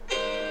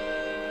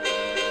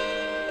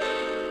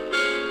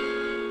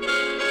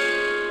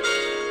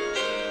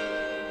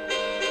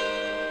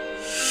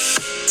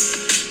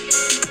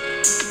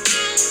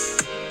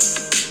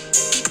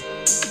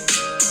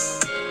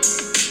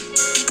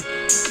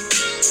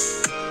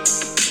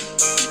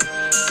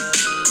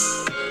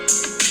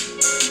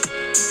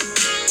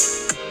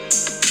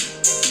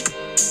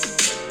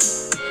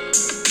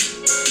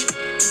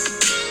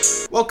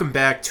Welcome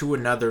back to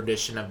another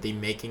edition of the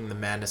Making the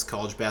Madness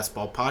College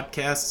Basketball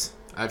Podcast.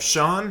 I have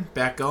Sean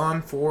back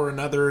on for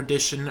another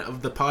edition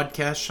of the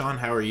podcast. Sean,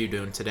 how are you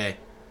doing today?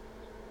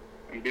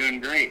 I'm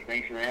doing great.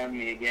 Thanks for having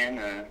me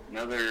again.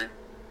 Another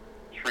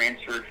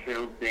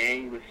transfer-filled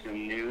day with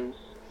some news.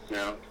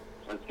 So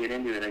let's get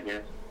into it, I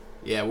guess.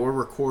 Yeah, we're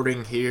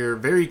recording here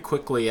very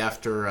quickly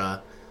after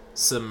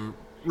some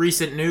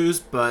recent news,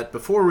 but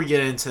before we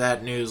get into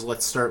that news,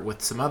 let's start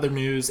with some other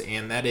news,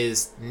 and that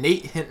is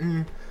Nate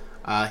Hinton.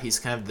 He's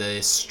kind of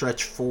the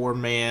stretch four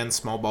man,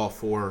 small ball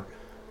four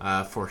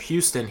for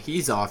Houston.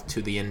 He's off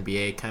to the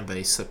NBA, kind of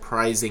a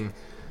surprising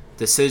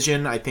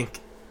decision. I think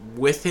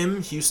with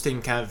him,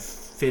 Houston kind of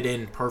fit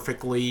in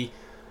perfectly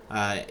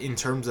in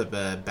terms of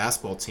a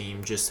basketball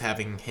team, just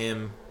having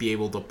him be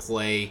able to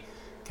play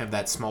kind of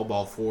that small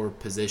ball forward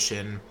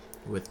position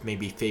with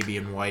maybe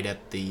Fabian White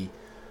at the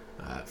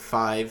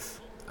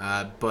 5.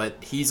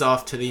 But he's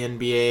off to the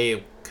NBA.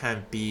 It'll kind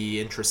of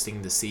be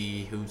interesting to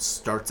see who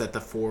starts at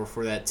the 4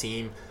 for that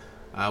team.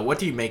 What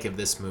do you make of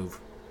this move?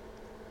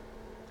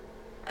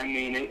 I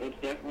mean, it's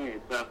definitely a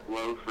tough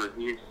blow for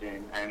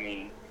Houston. I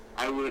mean,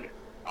 I would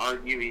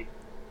argue he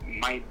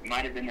might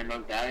have been their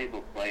most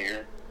valuable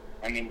player.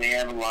 I mean, they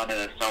have a lot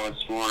of solid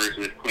scorers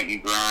with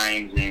Quentin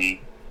Grimes and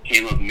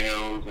Caleb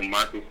Mills and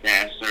Marcus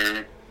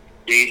Sasser.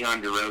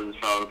 Dejan DeRozan is a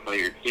solid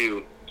player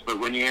too. But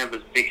when you have a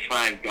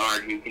 6'5"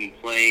 guard who can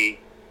play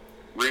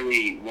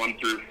really 1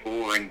 through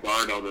 4 and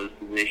guard all those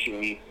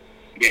positions,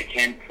 get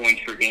 10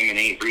 points per game and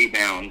 8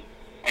 rebounds,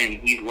 and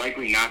he's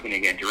likely not going to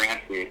get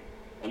drafted.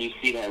 And you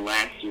see that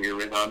last year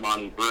with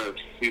Armani Brooks,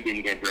 who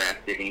didn't get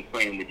drafted, and he's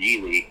playing in the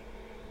G League.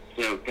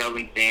 So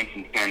Kelvin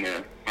Sampson's kind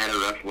of had a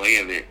rough way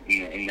of it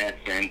in that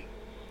sense.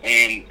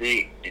 And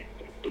they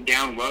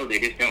down low, they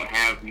just don't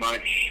have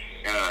much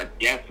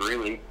depth,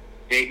 really.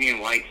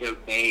 Fabian White's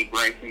okay.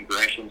 Bryson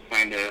Gresham's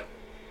kind of,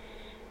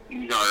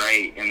 he's all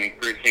right. I mean,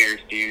 Chris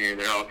Harris Jr.,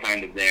 they're all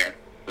kind of there.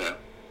 So.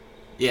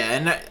 Yeah,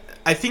 and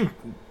I think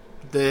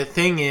the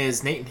thing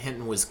is, Nate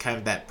Hinton was kind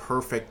of that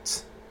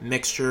perfect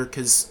mixture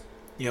because,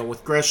 you know,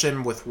 with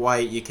Gresham, with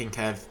White, you can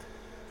kind of,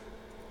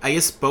 I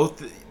guess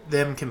both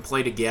them can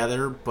play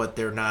together, but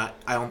they're not,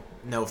 I don't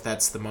know if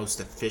that's the most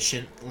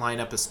efficient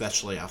lineup,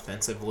 especially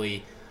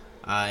offensively.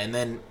 And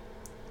then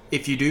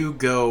if you do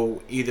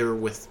go either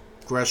with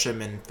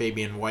Gresham and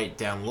Fabian White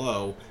down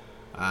low,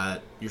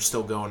 you're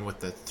still going with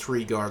the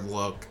 3-guard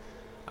look.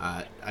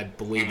 I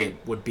believe it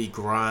would be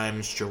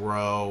Grimes,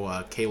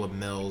 Jarreau, Caleb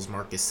Mills,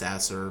 Marcus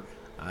Sasser,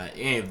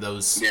 any of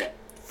those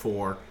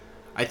 4.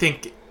 I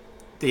think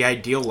the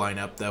ideal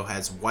lineup, though,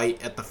 has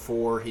White at the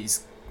 4.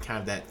 He's kind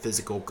of that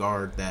physical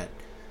guard that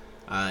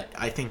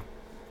I think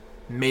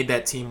made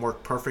that team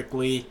work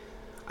perfectly.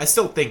 I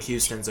still think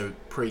Houston's a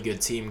pretty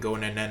good team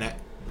going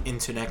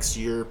into next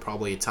year,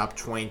 probably a top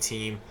 20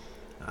 team.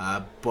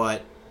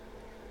 But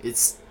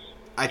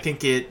I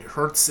think it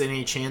hurts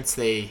any chance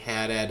they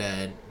had at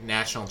a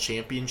national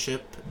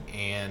championship,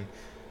 and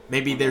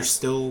maybe they're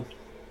still,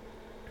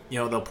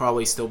 they'll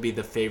probably still be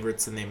the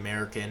favorites in the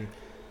American,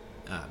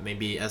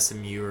 maybe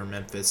SMU or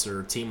Memphis or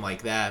a team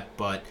like that,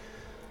 but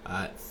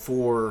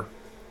for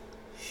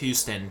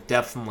Houston,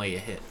 definitely a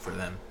hit for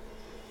them.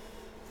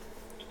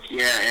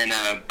 Yeah, and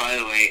by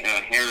the way,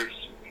 Harris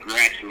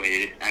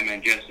graduated. I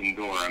meant Justin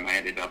Gorham. I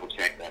had to double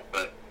check that,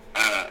 but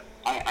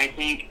I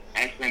think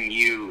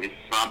SMU is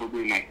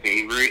probably my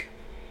favorite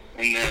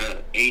in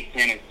the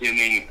A10,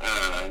 assuming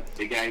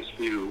the guys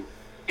who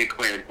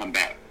declared come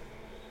back.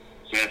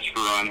 So that's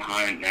Ferron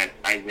Hunt, that's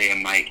Isaiah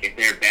Mike. If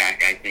they're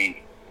back, I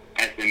think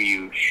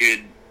SMU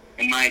should,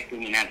 in my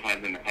opinion, not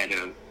have them ahead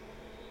of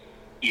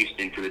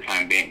Houston for the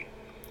time being.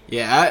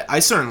 Yeah, I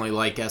certainly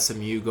like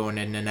SMU going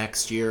into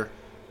next year.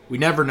 We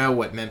never know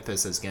what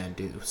Memphis is going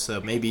to do, so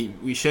maybe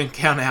we shouldn't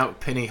count out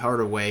Penny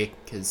Hardaway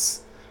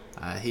because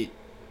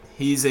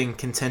he's in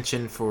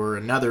contention for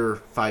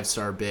another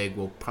 5-star big.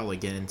 We'll probably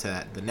get into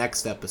that in the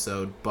next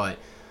episode, but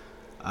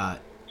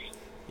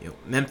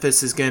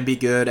Memphis is going to be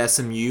good.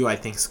 SMU, I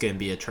think, is going to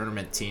be a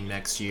tournament team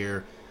next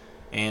year,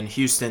 and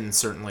Houston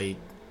certainly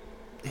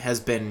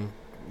has been,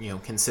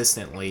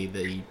 consistently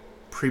the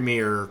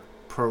premier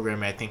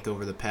program, I think,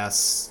 over the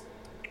past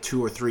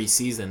 2 or 3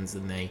 seasons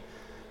in the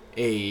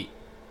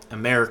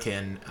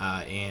American,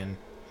 and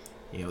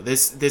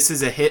this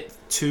is a hit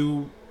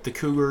to the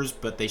Cougars,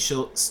 but they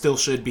still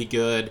should be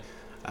good.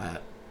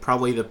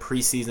 Probably the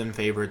preseason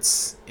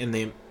favorites in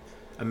the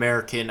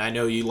American. I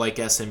know you like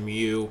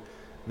SMU.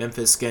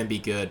 Memphis going to be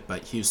good,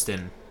 but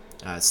Houston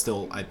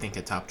still, I think,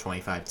 a top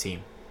 25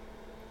 team.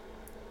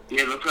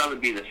 Yeah, they'll probably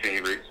be the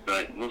favorites,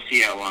 but we'll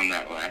see how long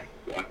that lasts.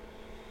 So.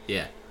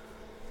 Yeah.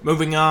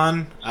 Moving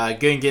on, going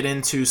to get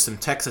into some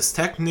Texas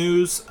Tech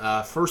news.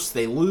 First,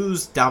 they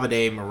lose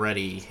Davide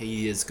Moretti.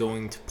 He is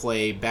going to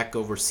play back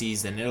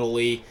overseas in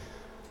Italy.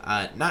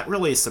 Not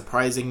really a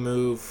surprising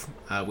move.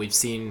 We've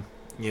seen,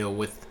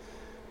 with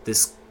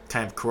this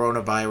kind of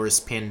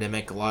coronavirus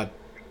pandemic, a lot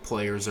of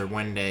players are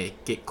when they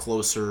get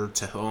closer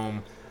to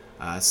home.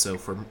 So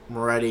for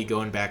Moretti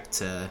going back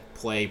to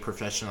play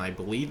professionally, I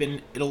believe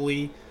in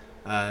Italy,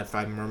 if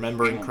I'm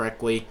remembering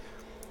correctly,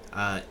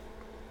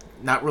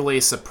 not really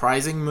a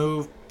surprising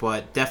move,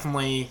 but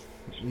definitely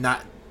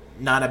not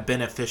a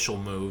beneficial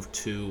move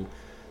to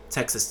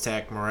Texas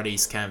Tech.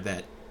 Moretti's kind of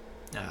that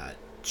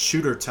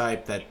shooter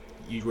type that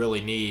you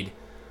really need.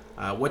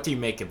 What do you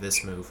make of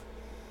this move?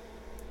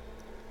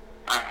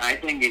 I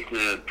think it's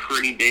a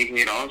pretty big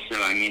hit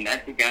also. I mean,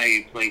 that's a guy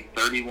who played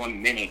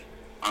 31 minutes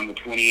on the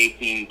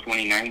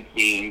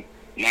 2018-2019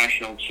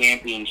 National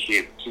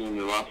Championship team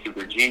who lost to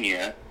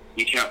Virginia.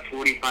 He shot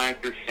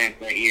 45%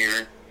 that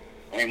year,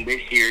 and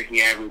this year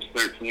he averaged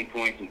 13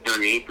 points and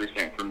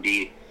 38% from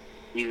deep.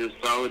 He's a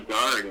solid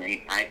guard,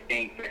 and I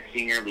think that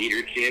senior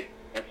leadership,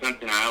 that's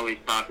something I always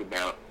talk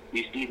about.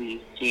 You see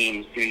these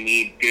teams who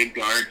need good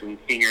guards and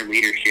senior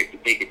leadership to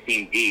take a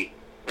team deep.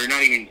 Or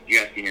not even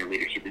just senior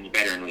leadership, it's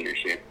veteran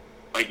leadership.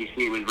 Like you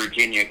see with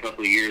Virginia a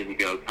couple of years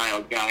ago,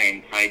 Kyle Guy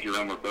and Ty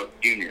Jerome were both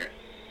juniors.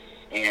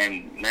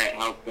 And that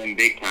helped them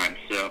big time.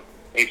 So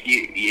if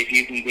you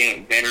can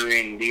get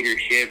veteran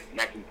leadership,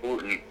 that's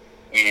important.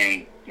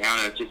 And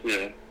now it's just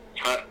a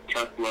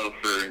tough blow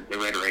for the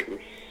Red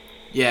Raiders.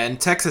 Yeah, and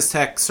Texas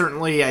Tech,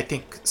 certainly I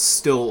think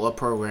still a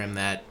program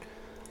that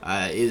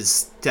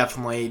is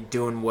definitely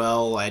doing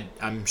well.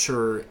 I'm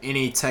sure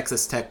any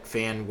Texas Tech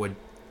fan would,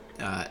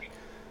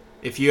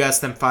 if you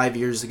asked them 5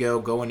 years ago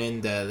going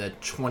into the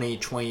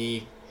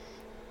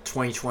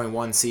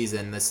 2020-2021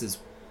 season,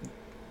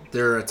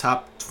 they're a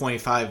top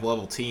 25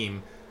 level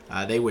team,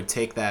 they would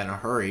take that in a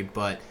hurry.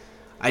 But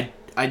I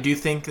do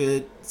think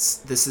that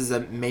this is a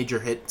major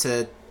hit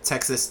to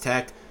Texas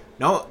Tech.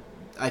 No,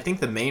 I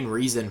think the main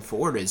reason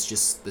for it is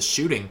just the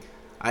shooting.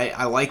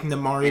 I like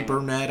Nimari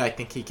Burnett. I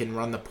think he can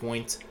run the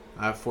point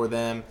for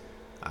them.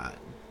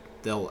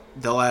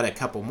 They'll add a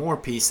couple more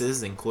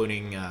pieces,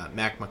 including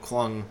Mac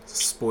McClung.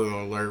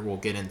 Spoiler alert, we'll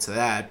get into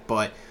that.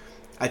 But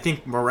I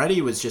think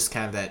Moretti was just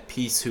kind of that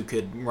piece who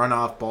could run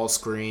off ball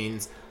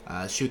screens,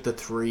 shoot the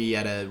three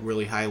at a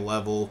really high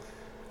level.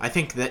 I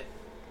think that,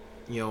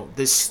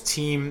 this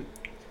team,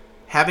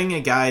 having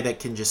a guy that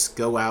can just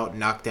go out and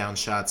knock down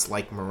shots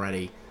like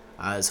Moretti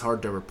is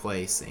hard to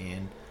replace.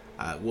 And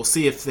we'll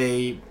see if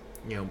they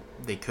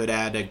could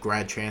add a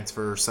grad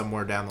transfer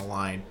somewhere down the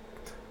line.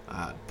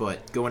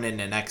 But going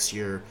into next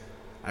year,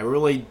 I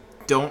really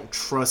don't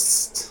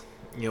trust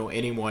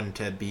anyone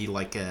to be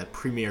like a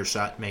premier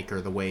shot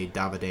maker the way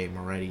Davide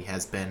Moretti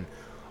has been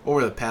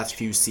over the past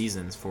few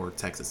seasons for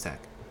Texas Tech.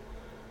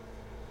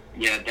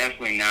 Yeah,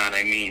 definitely not.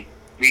 I mean,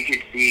 we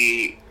could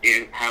see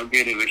how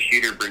good of a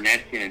shooter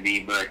Burnett's going to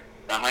be, but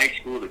the high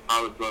school to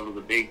college level is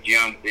a big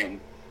jump, and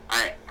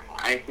I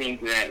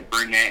think that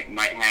Burnett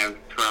might have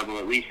trouble,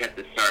 at least at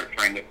the start,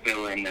 trying to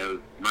fill in those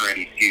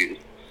Moretti shoes.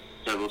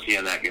 So we'll see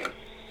how that goes.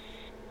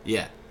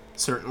 Yeah,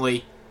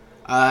 certainly.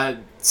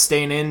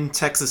 Staying in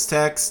Texas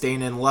Tech,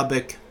 staying in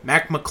Lubbock,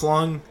 Mac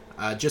McClung,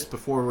 just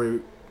before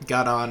we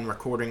got on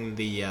recording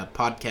the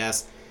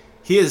podcast,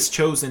 he has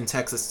chosen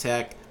Texas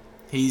Tech.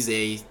 He's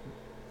a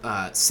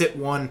sit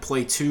 1,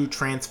 play 2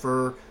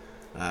 transfer.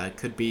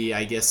 Could be,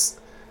 I guess,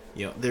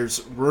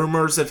 there's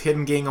rumors of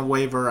him getting a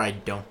waiver. I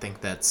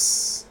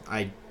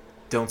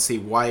don't see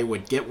why he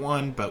would get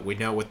one, but we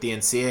know with the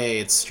NCAA,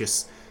 it's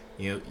just,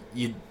 you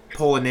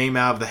pull a name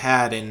out of the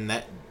hat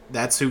and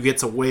that's who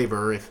gets a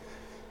waiver. If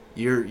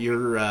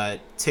your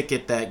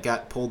ticket that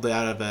got pulled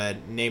out of a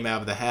name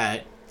out of the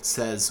hat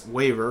says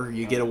waiver,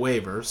 you get a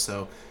waiver.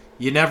 So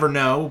you never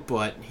know,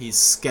 but he's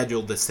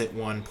scheduled to sit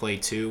 1, play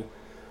 2.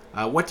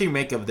 What do you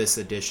make of this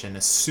addition,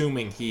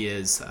 assuming he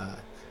is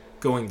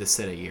going to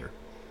sit a year?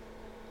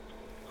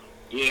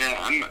 Yeah,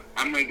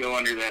 I'm gonna go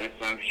under that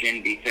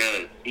assumption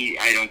because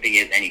I don't think he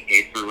has any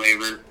case for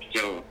waiver.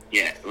 So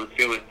yeah, let's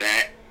go with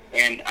that.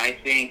 And I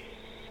think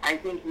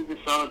he's a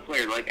solid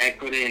player. Like I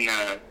put in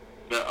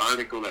the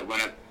article that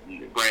went up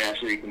right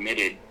after he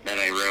committed that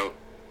I wrote.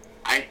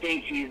 I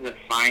think he's a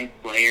fine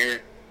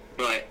player,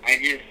 but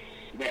the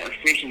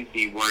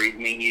efficiency worries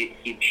me.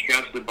 He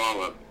shoves the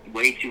ball up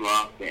way too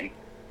often.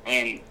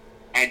 And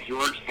at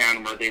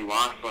Georgetown, where they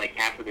lost like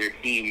half of their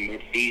team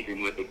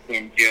mid-season with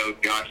Ken Joe,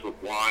 Josh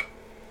LeBlanc,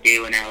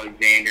 Galen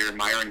Alexander,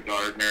 Myron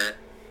Gardner,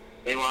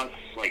 they lost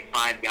like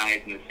 5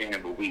 guys in the span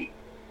of a week.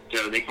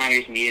 So they kind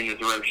of just needed him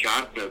to throw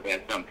shots up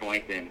at some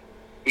point, and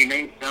he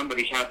made some, but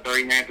he shot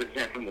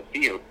 39% from the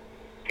field.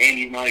 And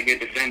he's not a good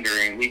defender,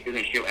 and at least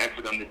doesn't show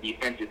effort on the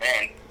defensive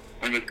end.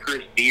 And with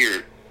Chris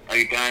Beard,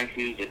 a guy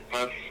who's a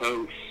tough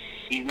host,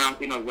 he's not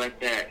going to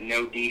let that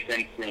no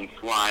defense thing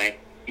fly.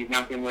 He's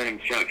not going to let him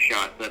chuck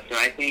shots up. So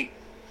I think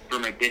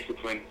from a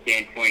discipline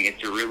standpoint,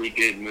 it's a really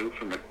good move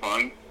from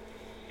McClung.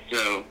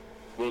 So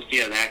we'll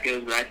see how that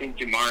goes. But I think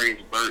Jamarius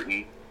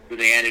Burton, who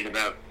they added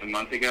about a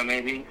month ago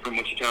maybe from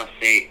Wichita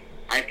State,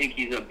 I think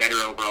he's a better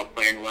overall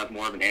player and will have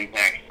more of an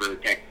impact for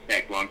Texas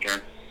Tech long term.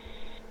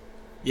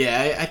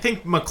 Yeah, I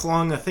think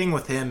McClung, the thing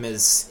with him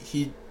is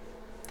he,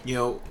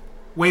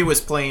 when he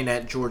was playing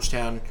at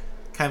Georgetown,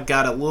 kind of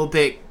got a little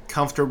bit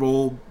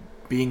comfortable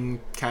being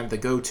kind of the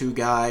go-to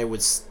guy,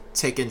 was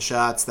taking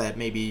shots that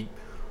maybe,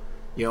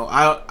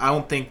 I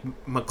don't think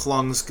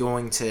McClung's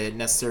going to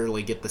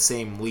necessarily get the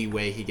same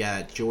leeway he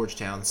got at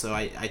Georgetown. So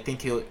I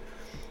think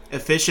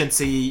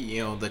efficiency,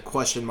 the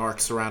question mark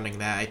surrounding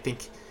that. I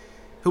think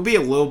he'll be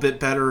a little bit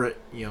better at,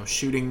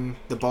 shooting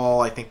the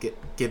ball. I think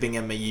giving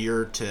him a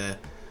year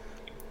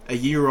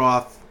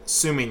off,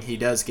 assuming he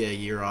does get a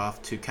year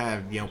off, to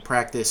kind of,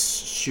 practice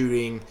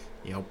shooting,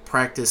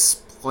 practice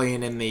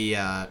playing in the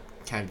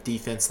kind of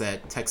defense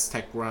that Texas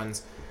Tech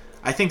runs.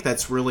 I think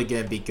that's really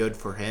going to be good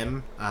for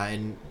him.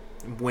 And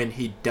when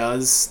he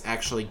does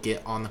actually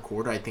get on the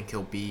court, I think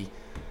he'll be,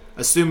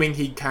 assuming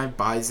he kind of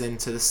buys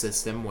into the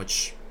system,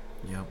 which,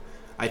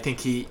 I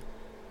think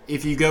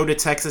if you go to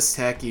Texas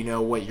Tech, you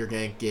know what you're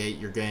going to get.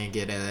 You're going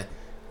to get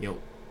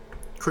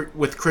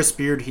with Chris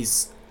Beard,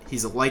 he's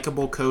a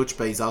likable coach,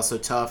 but he's also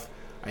tough.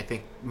 I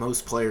think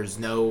most players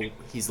know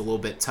he's a little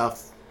bit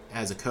tough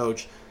as a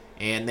coach,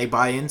 and they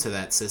buy into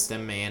that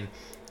system. And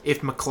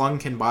if McClung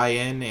can buy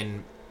in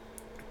and,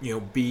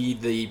 be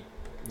the,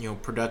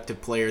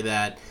 productive player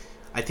that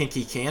I think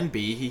he can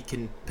be, he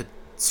can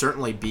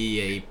certainly be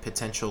a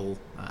potential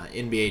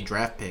NBA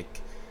draft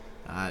pick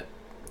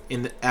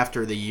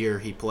after the year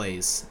he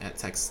plays at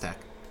Texas Tech.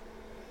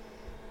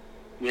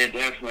 Yeah,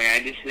 definitely. I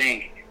just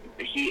think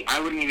I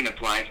wouldn't even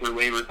apply for a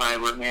waiver if I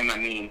were him. I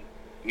mean,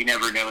 you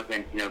never know with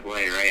NCAA,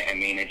 right? I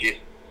mean,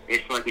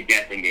 it's like a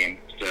guessing game.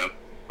 So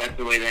that's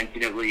the way the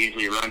NCAA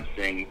usually runs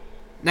things.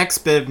 Next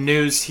bit of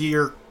news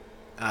here.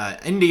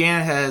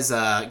 Indiana has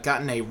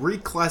gotten a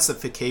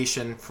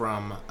reclassification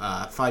from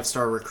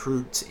five-star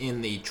recruit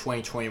in the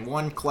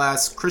 2021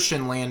 class,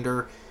 Christian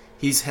Lander.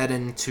 He's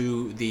heading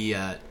to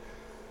the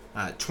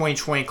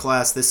 2020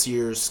 class, this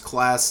year's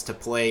class, to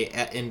play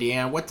at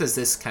Indiana. What does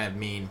this kind of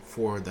mean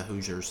for the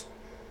Hoosiers?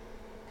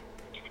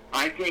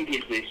 I think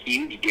it's a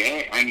huge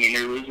get. I mean,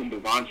 they're losing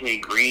Devontae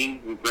Green,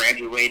 who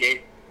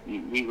graduated.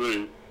 He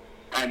was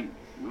a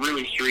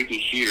really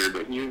streaky shooter,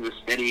 but he was a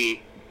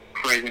steady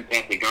presence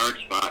at the guard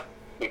spot.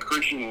 But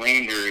Christian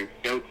Lander is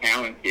so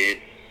talented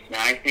that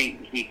I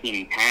think he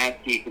can pass,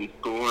 he can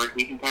score,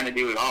 he can kind of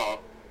do it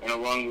all. And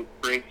along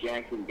with Trace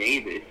Jackson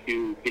Davis,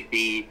 who could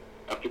be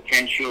a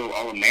potential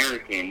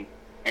All-American,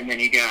 and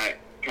then you got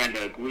kind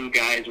of glue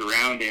guys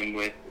around him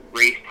with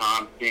Race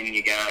Thompson,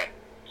 you got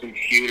some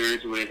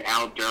shooters with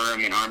Al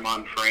Durham and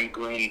Armand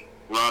Franklin,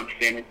 Rob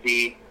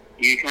Finney.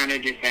 You kind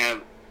of just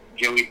have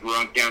Joey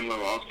Brunk down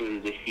low also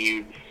as a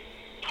huge,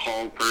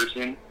 tall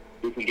person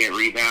who can get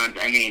rebounds.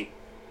 I mean,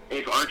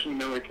 if Archie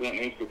Miller can't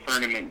make the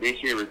tournament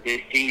this year with this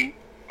team,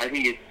 I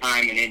think his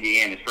time in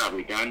Indiana is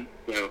probably done.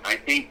 So I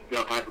think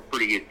they'll have a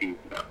pretty good season,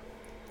 though.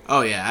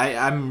 Oh,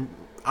 yeah.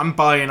 I'm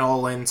buying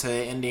all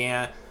into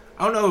Indiana.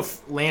 I don't know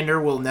if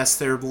Lander will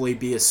necessarily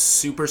be a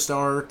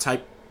superstar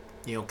type,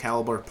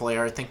 caliber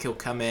player. I think he'll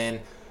come in,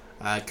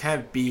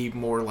 kind of be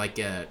more like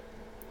a,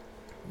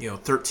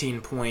 13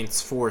 points,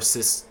 4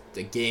 assists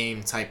a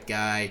game type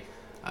guy,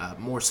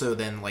 more so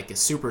than like a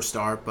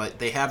superstar. But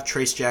they have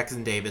Trace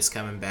Jackson Davis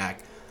coming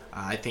back.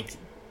 I think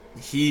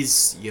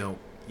he's,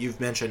 you've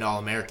mentioned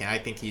All-American. I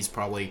think he's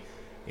probably,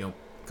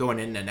 going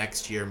into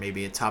next year,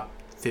 maybe a top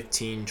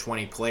 15,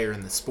 20 player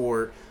in the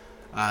sport.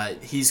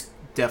 He's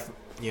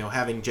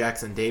having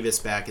Jackson Davis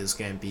back is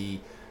going to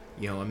be,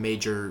 a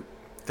major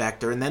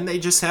factor. And then they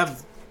just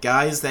have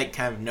guys that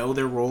kind of know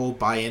their role,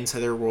 buy into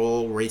their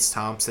role. Race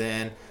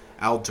Thompson,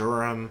 Al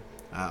Durham,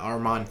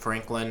 Armand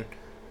Franklin,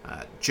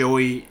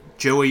 Joey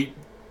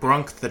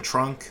Brunk the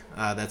Trunk.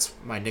 That's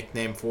my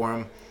nickname for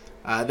him.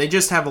 They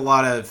just have a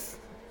lot of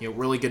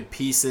really good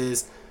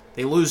pieces.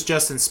 They lose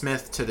Justin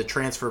Smith to the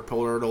transfer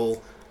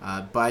portal,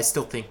 but I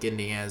still think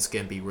Indiana's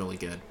going to be really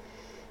good.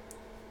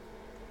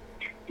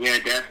 Yeah,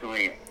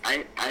 definitely.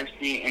 I've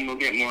seen, and we'll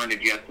get more into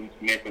Justin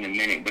Smith in a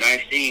minute, but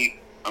I've seen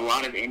a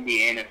lot of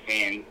Indiana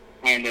fans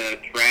kind of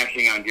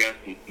trashing on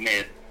Justin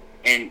Smith,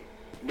 and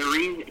the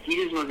reason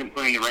he just wasn't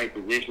playing the right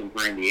position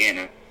for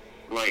Indiana.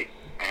 Like,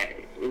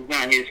 it's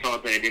not his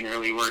fault that it didn't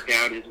really work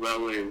out as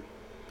well as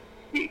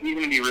he's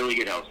going to be really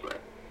good elsewhere.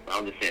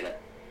 I'll just say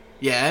that.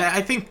 Yeah,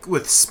 I think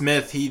with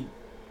Smith,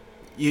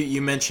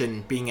 you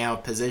mentioned being out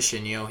of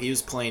position. He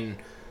was playing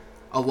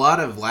a lot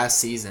of last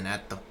season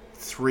at the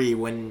 3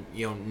 when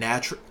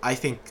I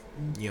think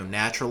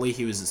naturally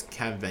he was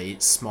kind of a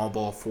small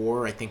ball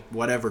 4. I think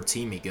whatever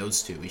team he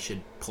goes to, he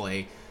should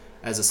play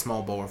as a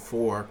small ball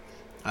 4.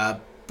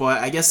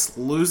 But I guess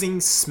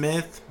losing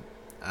Smith,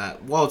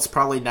 it's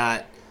probably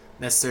not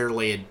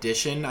necessarily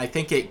addition. I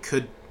think it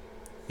could,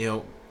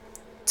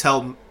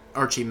 tell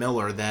Archie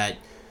Miller that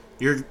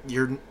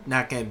you're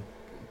not going to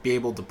be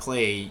able to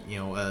play,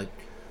 a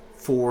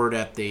forward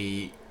at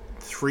the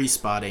 3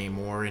 spot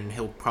anymore, and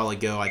he'll probably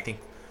go. I think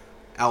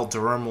Al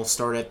Durham will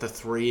start at the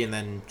 3, and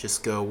then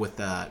just go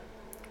with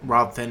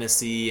Rob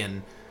Finney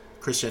and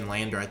Christian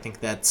Lander. I think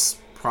that's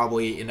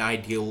probably an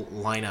ideal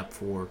lineup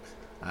for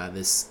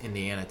this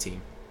Indiana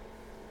team.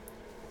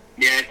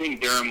 Yeah, I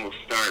think Durham will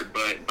start,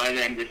 but by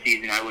the end of the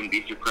season, I wouldn't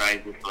be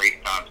surprised if Race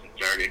Thompson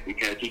started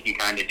because he can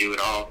kind of do it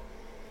all.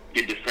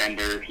 Good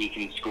defender, he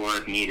can score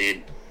if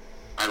needed.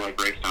 I like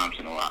Race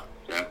Thompson a lot.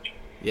 So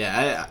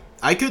yeah,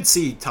 I could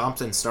see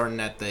Thompson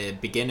starting at the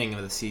beginning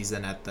of the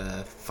season at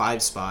the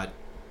 5 spot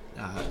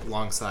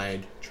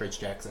alongside Trace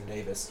Jackson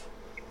Davis.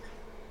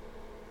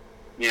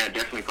 Yeah,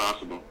 definitely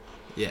possible.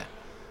 Yeah.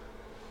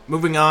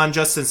 Moving on,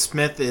 Justin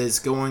Smith is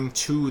going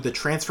to the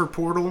transfer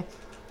portal.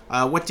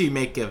 What do you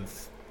make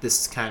of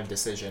this kind of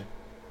decision?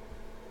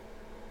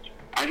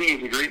 I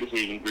think it's a great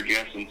decision for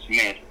Justin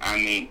Smith. I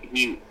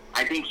mean,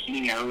 I think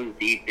he knows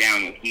deep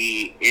down what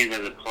he is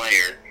as a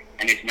player,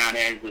 and it's not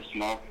as a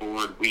small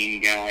forward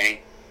wing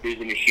guy who's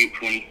going to shoot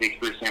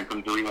 26%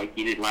 from three like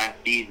he did last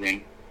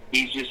season.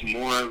 He's just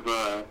more of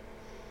a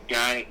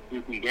guy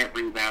who can get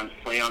rebounds,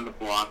 play on the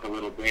block a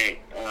little bit,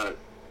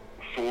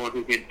 four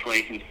who could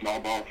play some small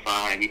ball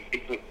five. He's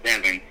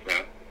 6'7",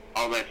 so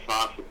all that's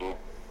possible.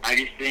 I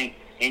just think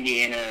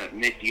Indiana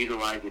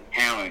misutilized his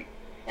talent,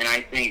 and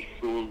I think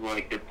schools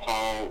like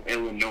DePaul,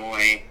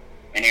 Illinois,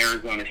 and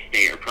Arizona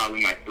State are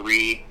probably my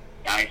three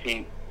I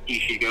think he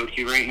should go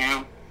to right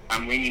now.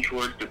 I'm leaning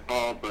towards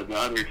DePaul, but the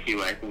other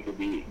two I think would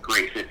be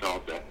great fits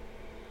also.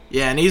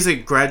 Yeah, and he's a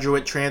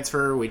graduate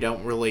transfer. We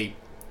don't really,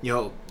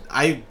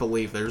 I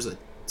believe there's a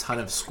ton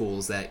of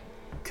schools that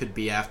could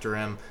be after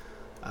him.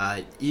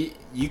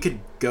 You could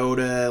go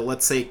to,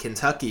 let's say,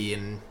 Kentucky,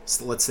 and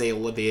let's say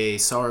Olivier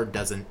Sarr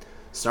doesn't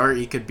start.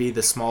 He could be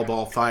the small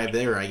ball five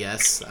there, I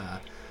guess.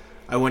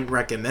 I wouldn't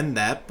recommend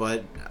that,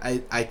 but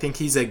I think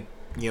he's a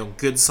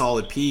good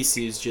solid piece.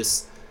 He's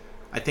just,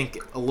 I think,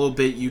 a little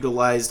bit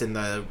utilized in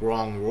the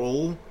wrong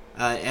role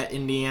at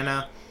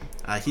Indiana.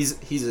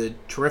 He's a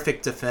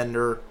terrific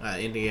defender.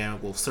 Indiana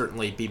will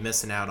certainly be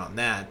missing out on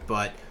that,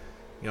 but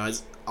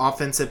as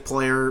offensive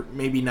player,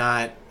 maybe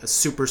not a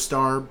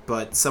superstar,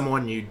 but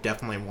someone you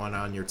definitely want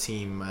on your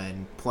team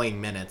and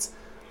playing minutes.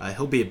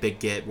 He'll be a big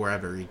get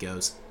wherever he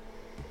goes.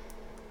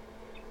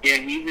 Yeah,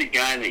 he's a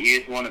guy that you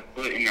just want to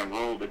put in a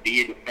role to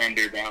be a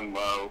defender down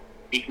low.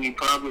 He can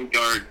probably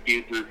guard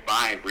 2 through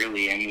 5,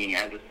 really. I mean,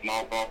 as a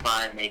small ball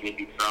 5, maybe it'd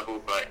be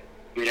trouble, but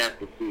we'd have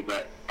to see.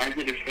 But as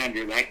a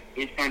defender, that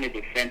his kind of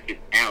defensive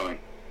talent,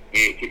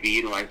 it could be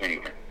utilized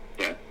anywhere.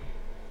 So.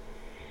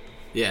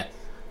 Yeah.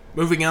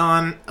 Moving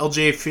on,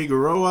 LJ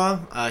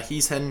Figueroa,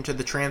 he's heading to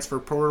the transfer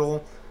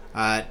portal.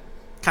 Kind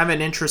of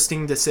an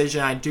interesting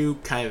decision. I do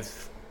kind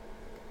of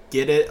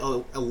get it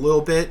a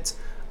little bit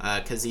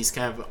because he's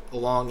kind of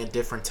along a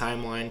different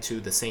timeline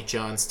to the St.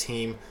 John's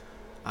team.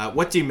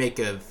 What do you make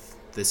of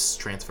this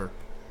transfer?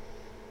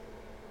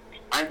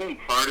 I think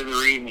part of the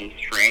reason he's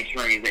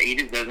transferring is that he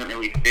just doesn't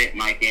really fit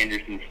Mike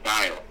Anderson's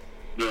style.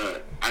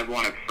 I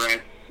want to press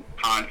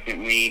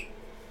constantly.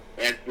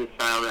 That's the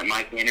style that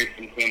Mike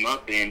Anderson came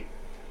up in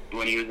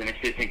when he was an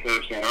assistant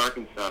coach at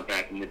Arkansas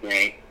back in the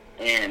day.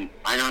 And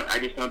I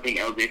just don't think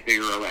LJ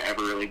Figueroa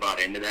ever really bought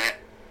into that.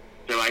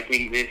 So I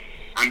think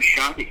I'm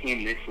shocked it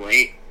came this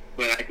late,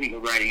 but I think the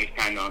writing is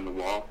kind of on the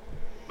wall.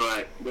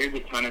 But there's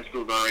a ton of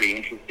schools already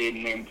interested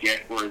in him.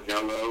 Jeff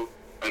Borzello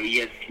of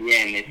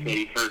ESPN has said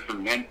he's heard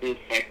from Memphis,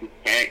 Texas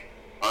Tech,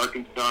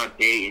 Arkansas,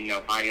 Dayton,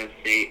 Ohio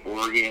State,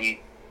 Oregon,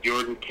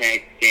 Georgia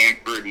Tech,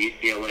 Stanford,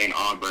 UCLA, and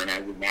Auburn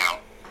as of now.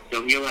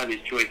 So he'll have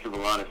his choice of a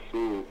lot of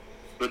schools.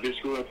 But the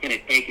school that's going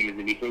to take him is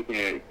going to be taking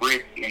a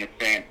risk in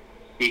a sense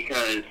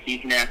because he's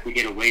going to have to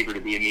get a waiver to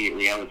be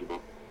immediately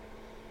eligible.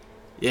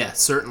 Yeah,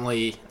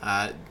 certainly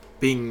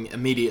being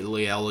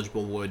immediately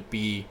eligible would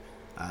be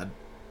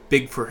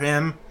big for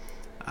him.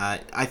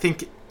 I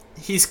think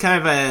he's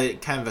kind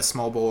of a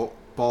small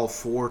ball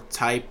 4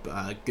 type,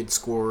 good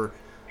scorer.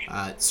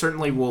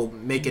 Certainly will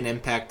make an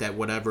impact at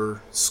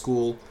whatever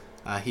school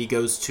he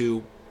goes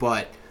to.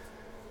 But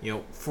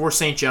for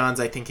St. John's,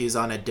 I think he's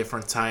on a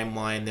different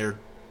timeline. They're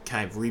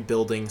kind of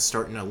rebuilding,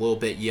 starting a little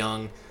bit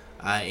young,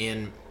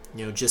 and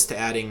just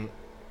having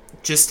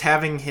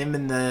him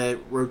in the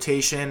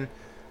rotation,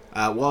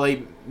 while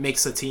he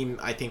makes the team,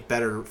 I think,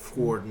 better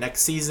for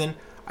next season.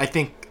 I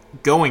think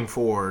going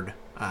forward,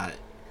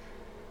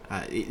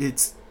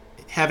 it's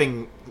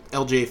having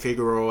LJ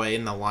Figueroa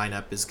in the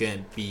lineup is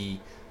going to be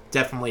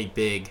definitely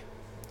big,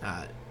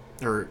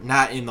 or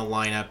not in the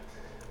lineup.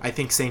 I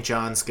think St.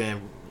 John's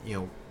going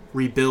to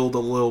rebuild a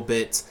little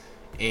bit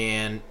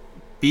and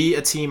be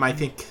a team, I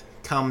think,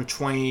 come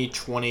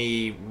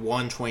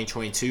 2021,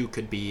 2022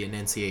 could be an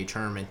NCAA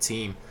tournament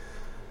team.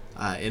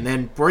 And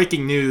then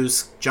breaking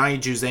news, Johnny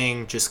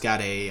Juzang just got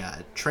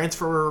a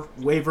transfer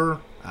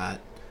waiver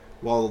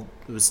while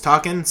it was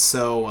talking,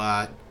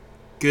 so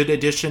good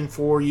addition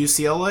for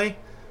UCLA.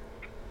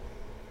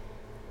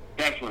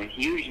 Definitely,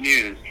 huge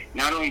news,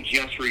 not only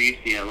just for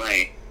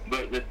UCLA,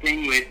 but the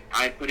thing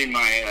I put in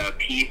my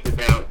piece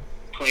about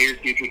players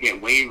who could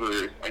get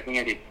waivers, I think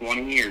I did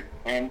 20 or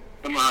 10,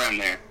 somewhere around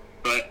there.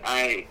 But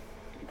I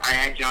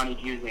had Johnny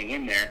Juzang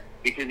in there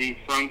because he's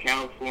from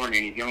California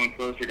and he's going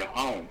closer to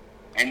home.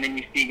 And then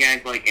you see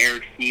guys like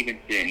Eric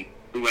Stevenson,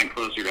 who went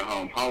closer to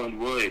home, Holland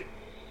Wood,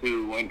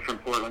 who went from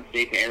Portland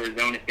State to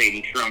Arizona State,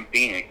 and he's from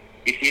Phoenix.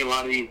 You see a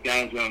lot of these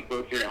guys going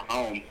closer to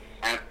home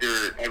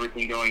after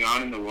everything going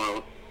on in the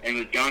world. And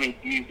with Johnny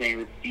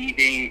Juzang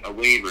receiving a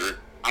waiver,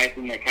 I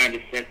think that kind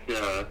of sets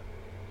a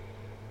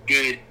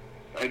good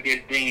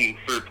thing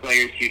for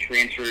players who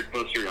transfer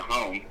closer to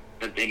home,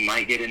 that they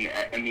might get an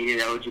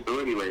immediate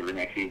eligibility waiver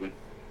next season.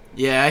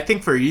 Yeah, I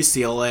think for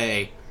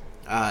UCLA,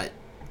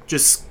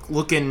 just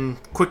looking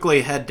quickly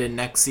ahead to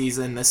next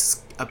season, this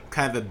is a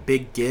kind of a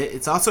big get.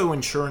 It's also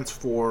insurance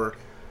for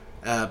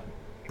a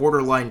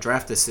borderline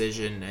draft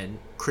decision. And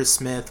Chris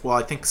Smith, well,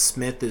 I think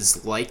Smith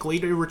is likely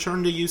to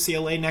return to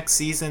UCLA next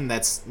season.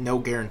 That's no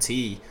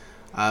guarantee.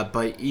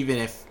 But even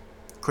if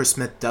Chris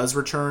Smith does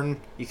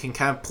return, you can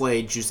kind of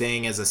play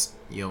Juzang as a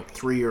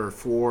 3 or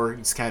 4.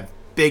 He's kind of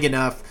big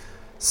enough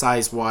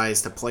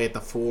size-wise to play at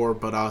the 4,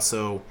 but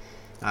also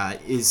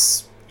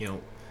is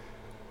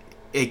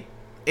a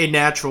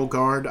natural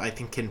guard. I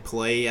think can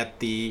play at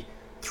the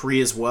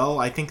 3 as well.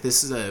 I think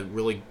this is a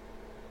really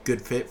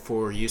good fit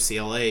for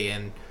UCLA,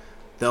 and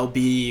they'll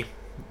be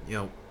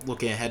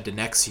looking ahead to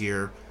next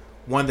year,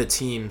 one of the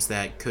teams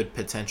that could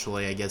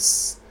potentially, I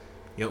guess,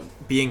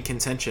 be in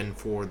contention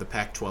for the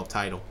Pac-12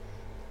 title.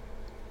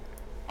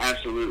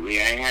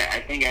 Absolutely.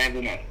 I think I have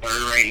them at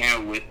 3rd right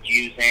now with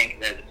Juzang,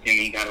 because I'm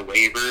assuming he got a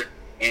waiver,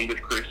 and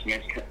with Chris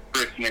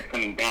Smith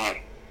coming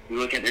back. We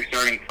look at their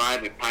starting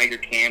 5 with Tiger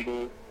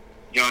Campbell,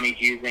 Johnny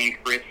Juzang,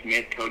 Chris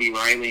Smith, Cody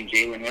Riley, and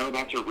Jalen Hill.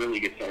 That's a really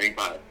good starting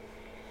 5.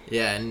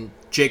 Yeah, and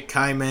Jake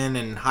Kyman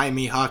and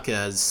Jaime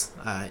Jaquez,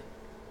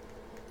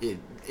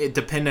 it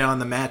depending on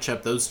the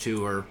matchup, those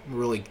two are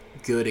really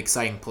good,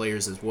 exciting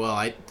players as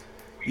well.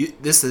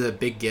 This is a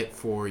big get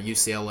for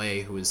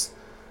UCLA, who is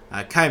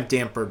kind of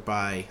dampered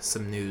by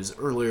some news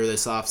earlier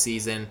this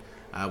offseason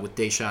with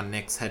Daishawn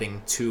Nix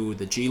heading to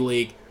the G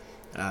League.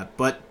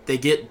 But they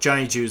get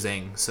Johnny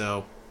Juzang,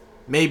 so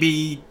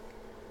maybe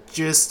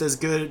just as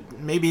good,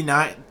 maybe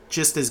not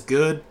just as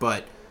good,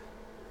 but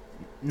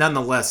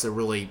nonetheless a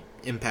really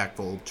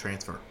impactful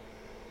transfer.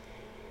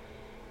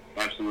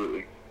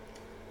 Absolutely.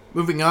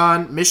 Moving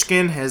on,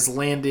 Michigan has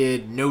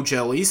landed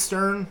Nojel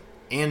Eastern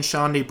and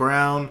Shawnee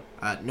Brown.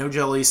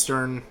 Nojel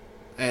Eastern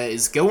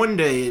is going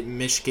to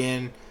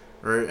Michigan,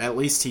 or at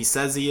least he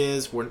says he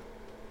is.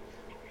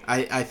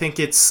 I think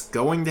it's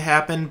going to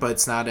happen, but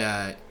it's not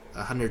a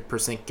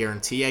 100%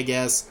 guarantee, I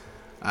guess.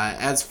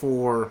 As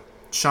for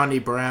Shawnee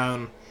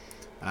Brown,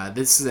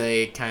 this is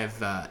a kind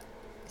of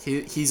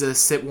he's a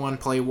sit one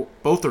play.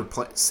 Both are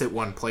sit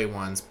one play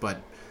ones,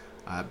 but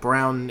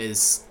Brown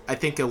is, I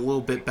think, a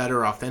little bit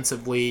better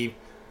offensively.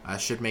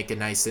 Should make a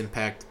nice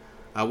impact.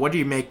 What do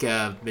you make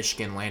of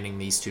Michigan landing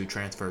these two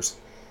transfers?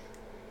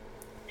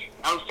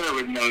 I'll start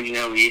with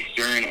Nojel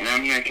Eastern, and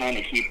I'm going to kind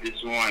of keep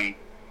this one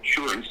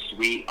short and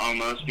sweet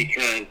almost,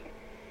 because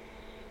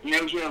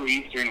Nojel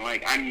Eastern,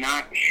 I'm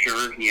not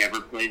sure he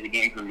ever plays a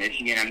game for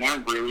Michigan. I'm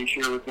not really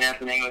sure what's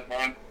happening with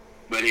him,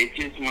 but it's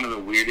just one of the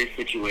weirdest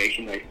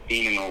situations I've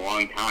seen in a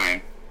long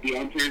time. He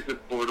enters the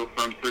portal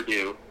from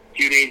Purdue.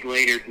 2 days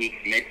later, he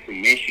commits to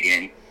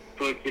Michigan,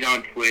 puts it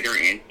on Twitter,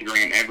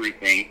 Instagram,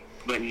 everything,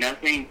 but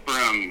nothing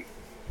from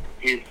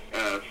his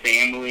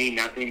family,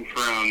 nothing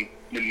from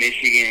the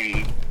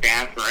Michigan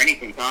staff or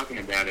anything talking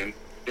about him.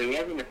 So he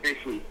hasn't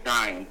officially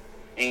signed.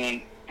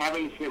 And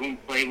having to sit one,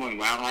 play one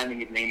while having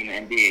his name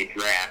in the NBA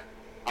draft,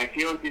 I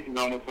feel like this is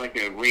almost like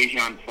a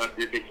Rajon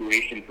Tucker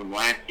situation from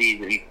last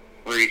season,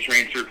 where he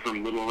transferred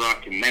from Little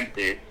Rock to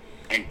Memphis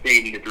and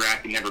stayed in the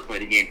draft and never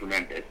played a game for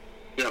Memphis.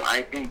 So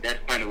I think that's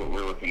kind of what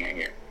we're looking at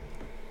here.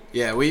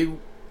 Yeah, we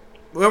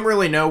don't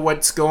really know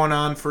what's going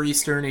on for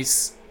Eastern.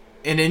 He's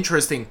an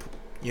interesting,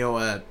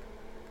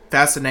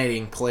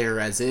 fascinating player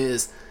as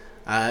is.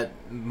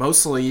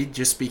 Mostly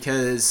just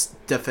because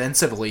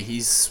defensively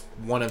he's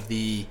one of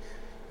the,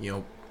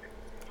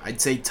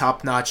 I'd say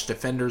top-notch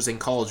defenders in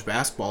college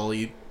basketball.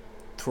 You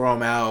throw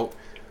him out,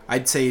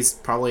 I'd say he's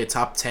probably a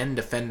top 10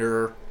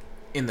 defender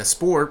in the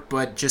sport,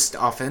 but just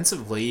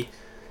offensively,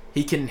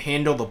 he can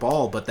handle the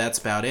ball, but that's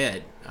about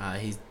it.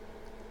 He's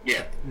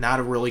not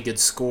a really good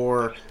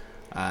scorer.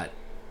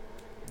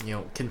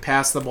 Can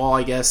pass the ball,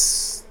 I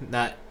guess.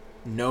 Not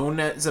known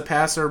as a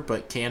passer,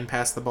 but can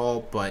pass the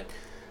ball. But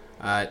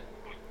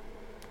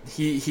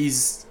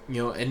he's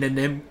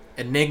an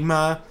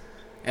enigma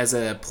as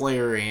a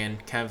player,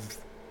 and kind of,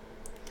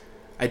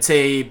 I'd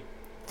say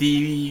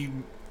the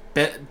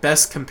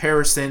best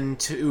comparison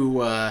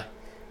to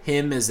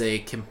him is a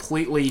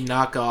completely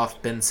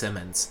knockoff Ben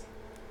Simmons.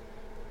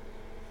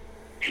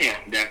 Yeah,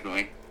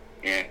 definitely.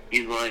 Yeah,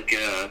 he's like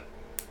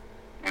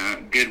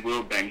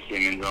Goodwill Ben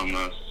Simmons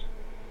almost.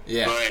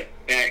 Yeah. But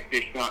back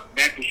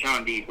to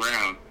Sean D.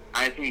 Brown,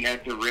 I think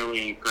that's a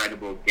really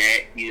incredible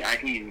get. I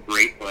think he's a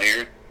great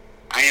player.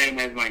 I had him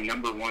as my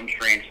number 1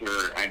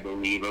 transfer, I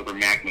believe, over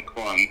Mac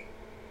McClung,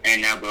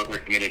 and now both are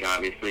committed,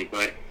 obviously.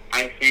 But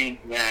I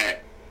think that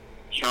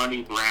Sean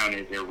D. Brown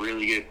is a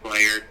really good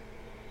player.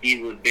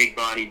 He's a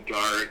big-bodied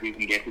guard who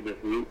can get to the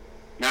hoop.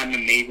 Not an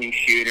amazing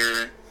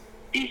shooter,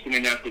 decent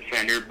enough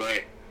defender,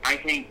 but I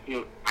think he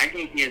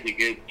has a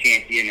good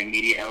chance to get an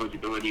immediate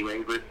eligibility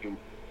waiver.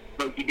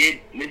 But he did.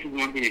 This is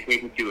one thing to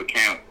take into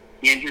account.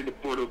 He entered the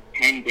portal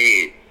 10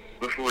 days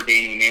before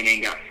Danny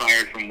Manning got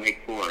fired from Wake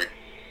Forest.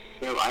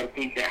 So I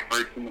think that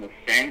hurts him in a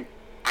sense.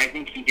 I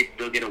think he could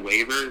still get a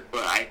waiver,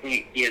 but I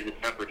think he has a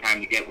tougher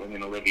time to get one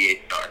than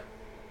Olivier Sarr.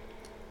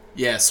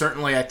 Yeah,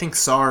 certainly. I think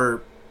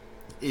Sarr,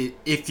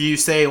 if you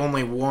say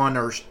only one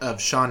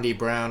of Sean D.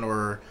 Brown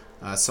or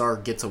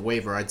Sarr gets a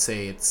waiver, I'd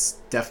say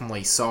it's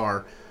definitely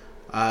Sarr.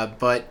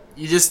 But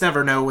you just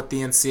never know with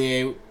the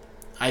NCAA.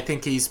 I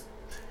think he's,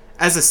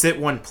 as a sit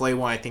one, play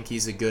one, I think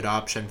he's a good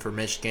option for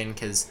Michigan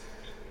because,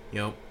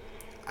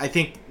 I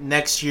think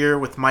next year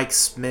with Mike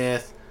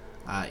Smith,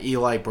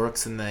 Eli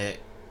Brooks, and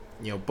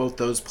both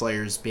those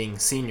players being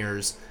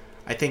seniors,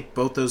 I think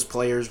both those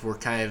players were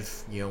kind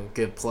of, going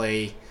to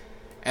play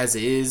as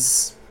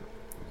is,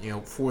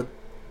 for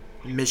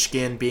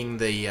Michigan being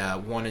the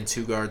 1 and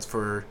 2 guards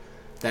for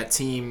that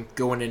team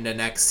going into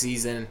next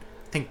season.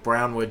 I think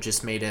Brownwood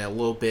just made it a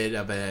little bit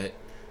of a,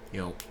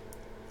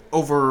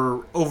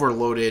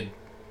 overloaded,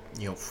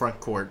 front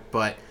court.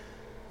 But,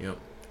 I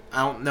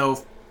don't know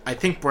if, I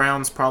think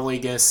Brown's probably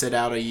going to sit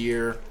out a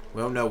year.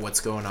 We don't know what's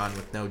going on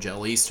with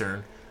No-Gel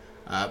Eastern.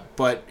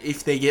 But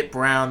if they get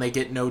Brown, they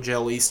get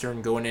No-Gel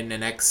Eastern going into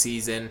next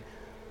season.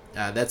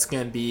 That's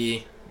going to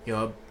be,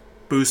 a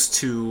boost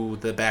to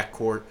the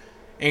backcourt.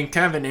 And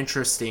kind of an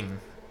interesting,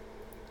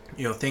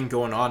 thing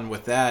going on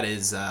with that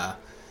is,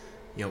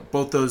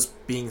 both those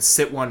being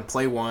sit one,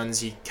 play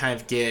ones, you kind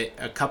of get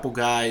a couple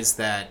guys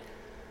that,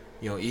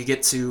 you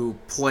get to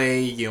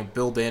play,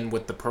 build in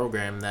with the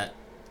program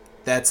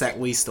that's at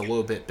least a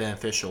little bit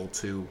beneficial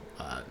to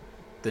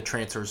the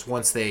transfers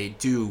once they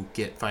do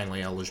get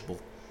finally eligible.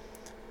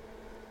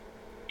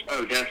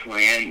 Oh,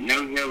 definitely. And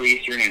No-Gel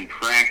Eastern in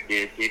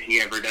practice, if he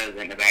ever does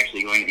end up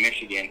actually going to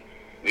Michigan,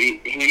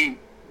 him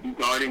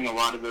guarding a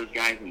lot of those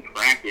guys in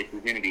practice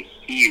is going to be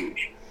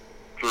huge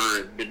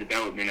for the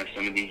development of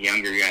some of these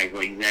younger guys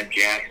like Zeb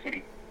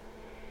Jackson.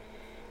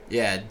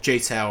 Yeah,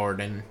 Jace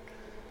Howard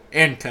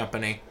and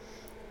company.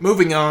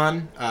 Moving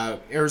on,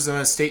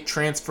 Arizona State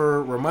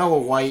transfer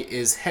Romello White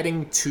is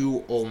heading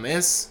to Ole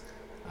Miss.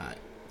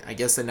 I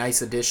guess a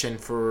nice addition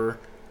for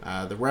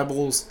the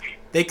Rebels.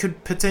 They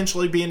could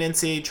potentially be an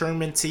NCAA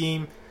tournament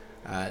team.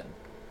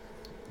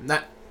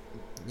 Not,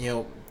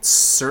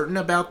 certain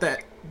about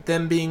that.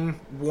 Them being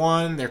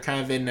one, they're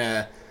kind of in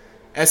a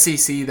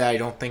SEC that I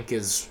don't think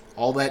is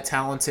all that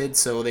talented,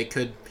 so they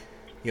could,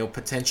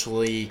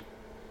 potentially,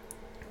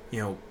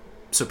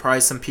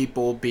 surprise some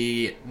people,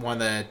 be one of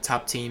the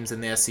top teams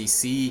in the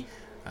SEC.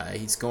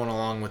 He's going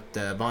along with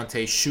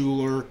Devontae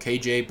Shuler,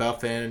 KJ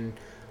Buffin,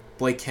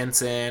 Blake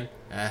Henson.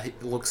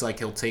 It looks like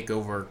he'll take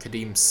over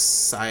Kadeem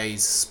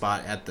Sai's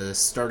spot at the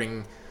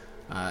starting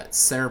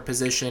center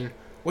position.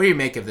 What do you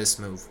make of this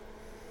move?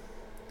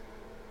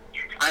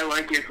 I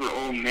like it for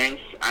Ole Miss.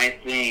 I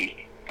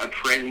think a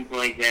presence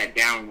like that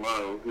down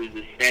low, who's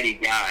a steady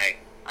guy,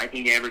 I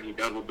think averaged a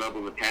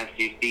double-double the past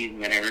 2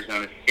 seasons at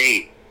Arizona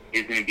State,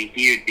 is going to be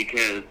huge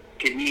because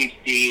Kadeem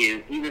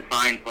C he's a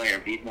fine player,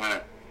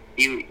 but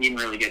he didn't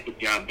really get the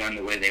job done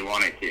the way they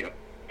wanted to.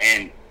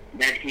 And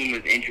that team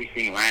was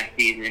interesting last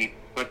season,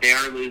 but they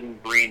are losing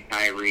Brian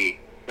Tyree.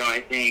 So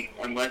I think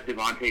unless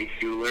Devontae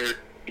Shuler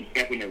can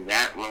step into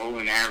that role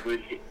and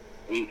average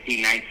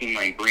 18, 19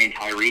 like Brian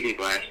Tyree did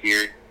last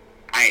year,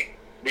 I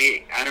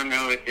don't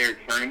know if they're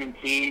a tournament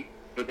team,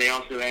 but they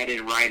also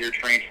added Ryder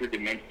transfer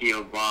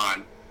Demencio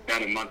Vaughn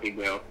about a month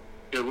ago.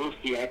 So we'll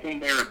see. I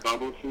think they're a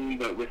bubble team,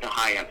 but with a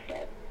high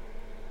upside.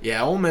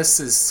 Yeah, Ole Miss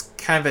is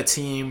kind of a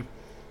team.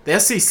 The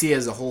SEC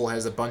as a whole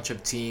has a bunch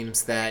of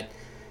teams that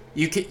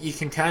you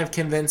can kind of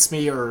convince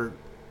me are,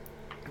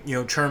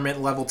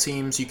 tournament level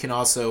teams. You can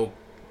also,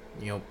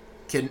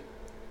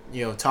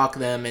 talk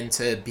them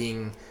into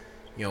being,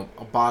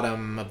 a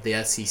bottom of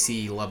the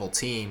SEC level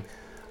team.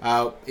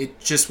 It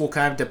just will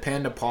kind of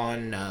depend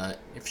upon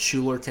if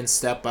Shuler can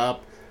step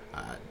up,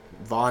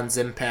 Vaughn's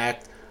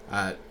impact,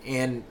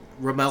 and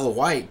Romello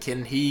White.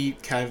 Can he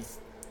kind of,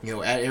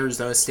 at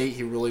Arizona State,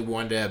 he really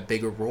wanted a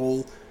bigger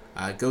role.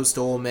 Goes to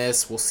Ole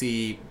Miss. We'll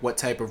see what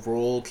type of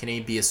role. Can he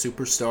be a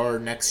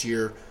superstar next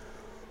year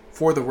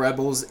for the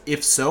Rebels?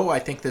 If so, I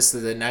think this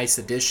is a nice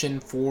addition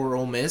for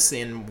Ole Miss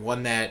and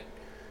one that,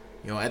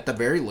 at the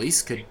very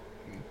least could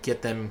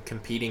get them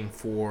competing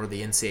for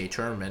the NCAA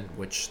tournament,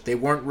 which they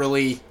weren't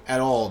really at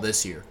all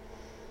this year.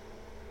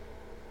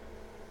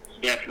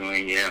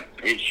 Definitely, yeah.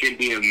 It should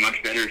be a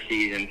much better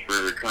season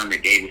for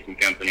Kermit Davis and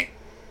company.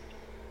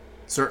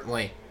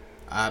 Certainly.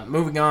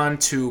 Moving on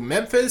to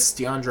Memphis,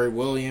 DeAndre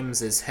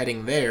Williams is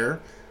heading there.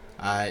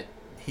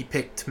 He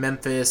picked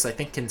Memphis. I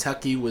think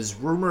Kentucky was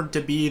rumored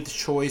to be the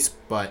choice,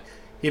 but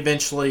he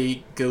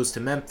eventually goes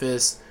to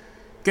Memphis.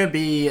 Going to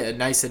be a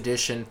nice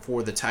addition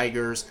for the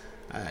Tigers.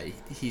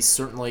 He's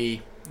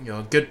certainly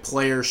a good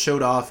player,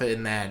 showed off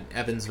in that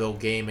Evansville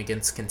game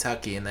against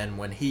Kentucky, and then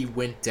when he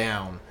went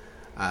down,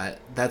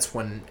 that's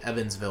when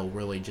Evansville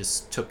really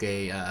just took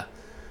a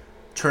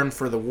turn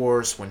for the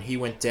worse. When he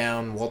went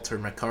down, Walter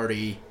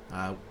McCarty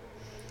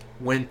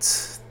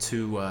was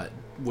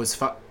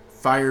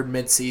fired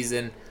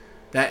midseason.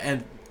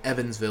 That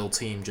Evansville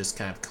team just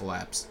kind of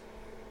collapsed.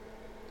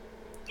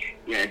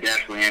 Yeah,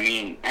 definitely. I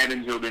mean,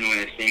 Evansville didn't win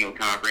a single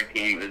conference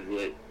game. It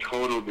was a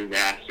total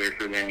disaster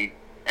for them.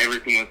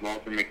 Everything with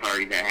Walter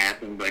McCarty that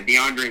happened. But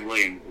DeAndre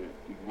Williams is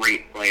a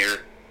great player.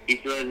 He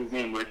still has his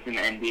name listed in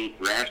the NBA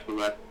draft, so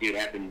let's see what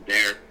happens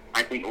there.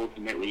 I think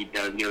ultimately he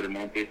does go to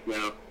Memphis,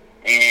 though.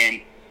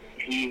 And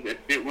he's a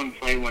sit one,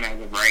 play one as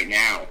of right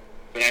now.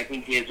 But I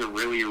think he has a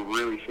really,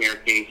 really fair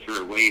case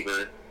for a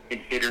waiver,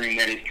 considering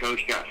that his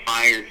coach got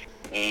fired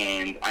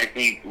and I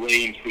think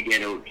Williams should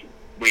get a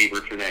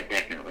waiver for that,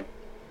 definitely.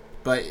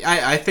 But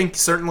I think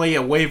certainly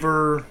a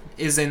waiver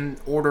is in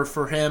order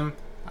for him.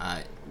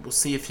 We'll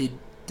see if he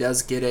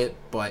does get it,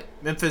 but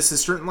Memphis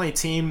is certainly a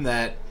team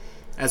that,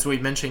 as we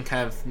mentioned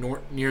kind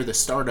of near the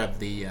start of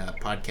the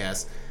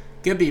podcast,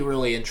 could be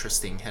really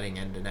interesting heading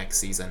into next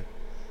season.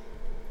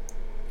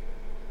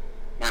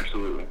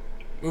 Absolutely.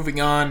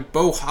 Moving on,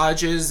 Bo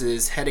Hodges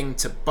is heading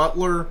to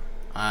Butler.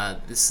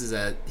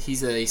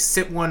 He's a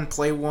sit one,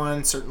 play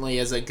one. Certainly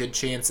has a good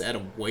chance at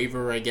a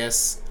waiver, I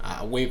guess,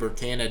 a waiver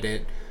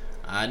candidate.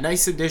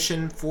 Nice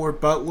addition for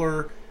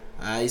Butler.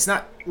 He's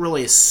not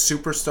really a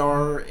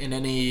superstar in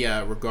any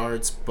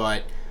regards,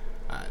 but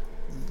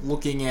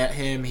looking at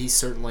him, he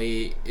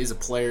certainly is a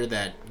player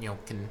that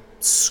can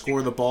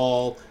score the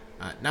ball.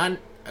 Not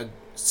a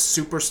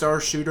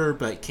superstar shooter,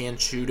 but can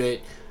shoot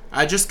it.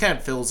 Just kind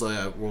of fills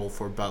a role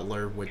for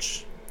Butler,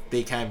 which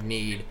they kind of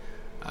need,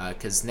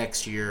 because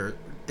next year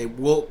they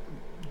won't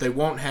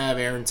have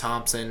Aaron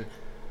Thompson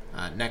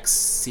next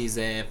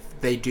season. If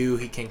they do,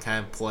 he can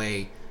kind of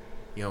play,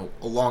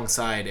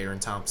 alongside Aaron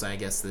Thompson, I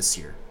guess, this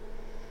year.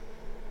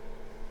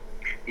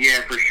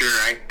 Yeah, for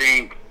sure.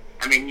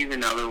 He's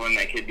another one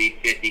that could be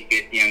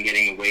 50-50 on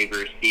getting a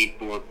waiver. Steve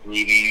Forbes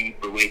leaving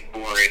for Wake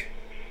Forest.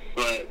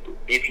 But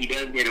if he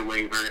does get a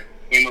waiver,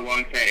 him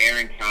alongside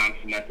Aaron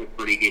Thompson, that's a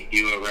pretty good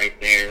duo right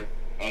there.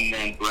 And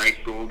then Bryce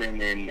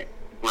Golden and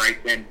Bryce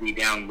Ensley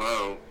down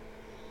low,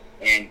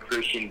 and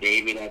Christian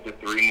David as a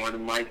 3 more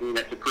than likely.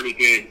 That's a pretty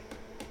good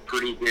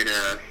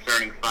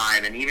starting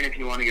 5. And even if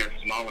you want to go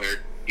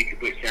smaller, you could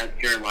put South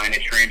Carolina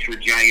transfer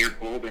Jair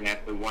Bolden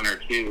at the 1 or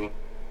 2,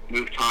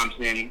 move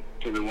Thompson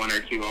to the 1 or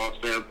 2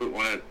 also,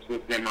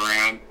 switch them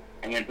around,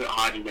 and then put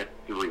Hodges at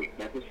 3.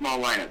 That's a small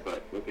lineup,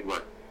 but it could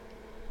work.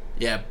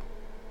 Yeah,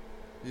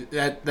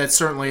 that's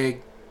certainly a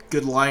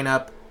good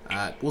lineup.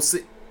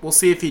 We'll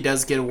see if he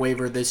does get a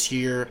waiver this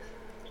year.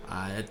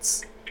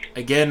 It's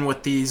again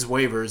with these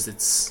waivers,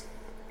 it's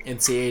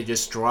NCAA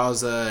just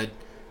draws a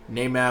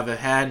name out of a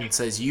hat and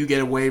says you get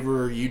a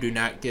waiver or you do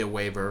not get a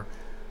waiver.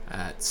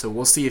 So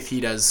we'll see if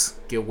he does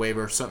get a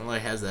waiver. Certainly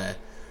has a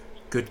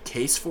good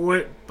case for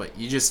it, but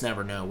you just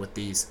never know with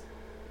these.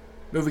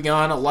 Moving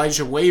on,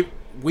 Elijah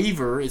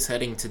Weaver is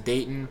heading to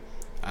Dayton.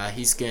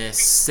 He's going to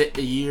sit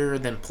a year,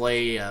 then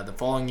play the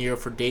following year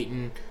for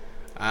Dayton.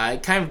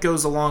 It kind of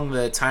goes along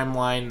the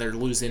timeline. They're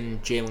losing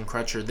Jalen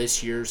Crutcher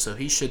this year, so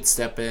he should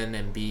step in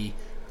and be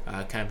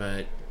kind of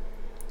a,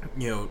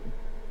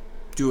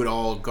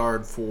 do-it-all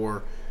guard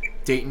for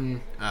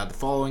Dayton the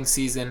following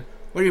season.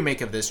 What do you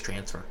make of this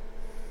transfer?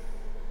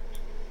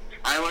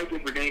 I like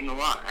it for Dayton a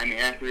lot.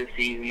 After the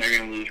season, they're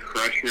going to lose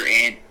Crusher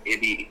and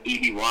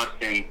E.B.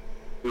 Watson,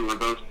 who are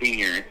both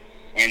seniors,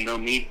 and they'll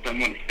need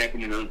someone to step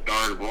into those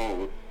guard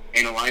roles.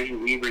 And Elijah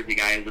Weaver is a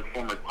guy who's a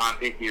former top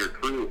 50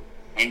 recruit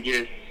and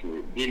just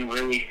didn't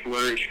really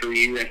flourish for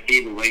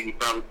USC the way he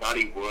probably thought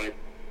he would.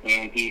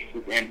 And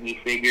he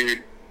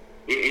figured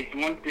it's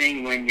one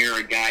thing when you're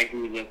a guy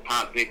who's a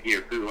top 50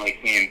 recruit like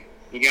him.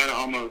 You got to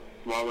almost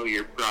swallow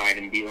your pride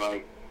and be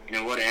like,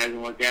 what, it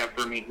hasn't worked out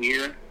for me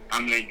here.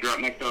 I'm going to drop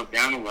myself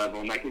down a level,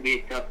 and that could be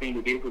a tough thing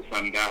to do for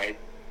some guys.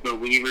 But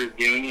Weaver's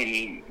doing it, and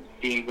he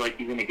seems like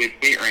he's in a good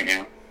state right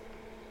now.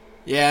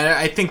 Yeah,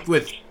 I think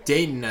with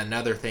Dayton,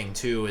 another thing,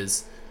 too,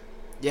 is,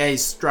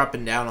 he's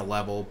dropping down a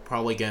level,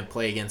 probably going to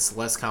play against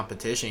less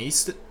competition.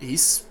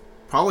 He's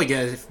probably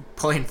going to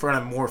play in front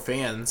of more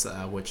fans,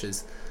 which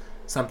is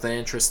something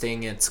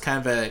interesting. It's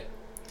kind of a,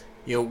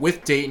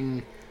 with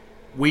Dayton,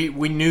 we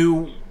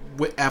knew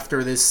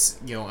after this,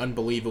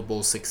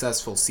 unbelievable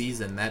successful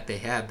season that they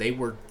had, they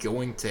were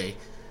going to,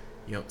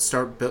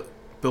 start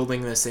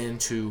building this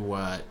into,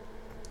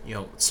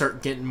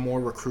 start getting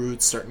more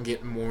recruits, starting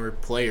getting more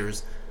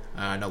players.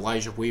 And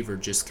Elijah Weaver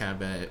just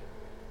kind of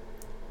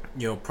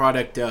a,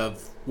 product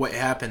of what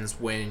happens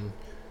when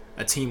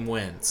a team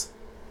wins,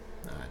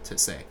 to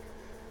say.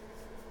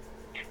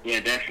 Yeah,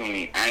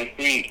 definitely. I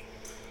think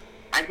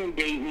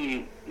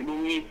Dayton,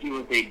 we'll need to see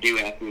what they do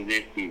after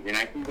this season.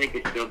 I think they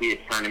could still be a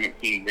tournament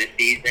team this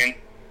season,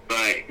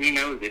 but who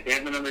knows? If they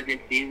have another good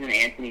season,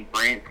 Anthony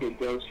Brandt could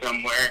go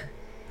somewhere.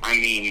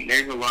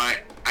 There's a lot.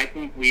 I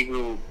think Weaver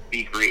will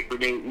be great for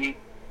Dayton,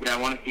 but I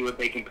want to see what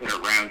they can put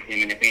around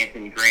him and if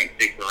Anthony Grant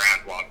sticks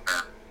around long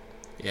term.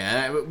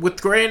 Yeah,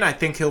 with Grant, I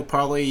think he'll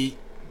probably,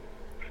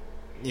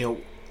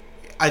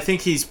 I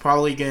think he's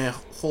probably going to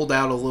hold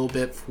out a little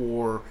bit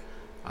for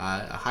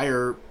a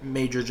higher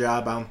major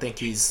job. I don't think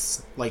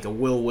he's like a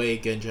Will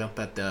Wade going to jump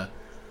at the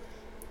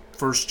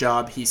first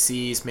job he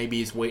sees. Maybe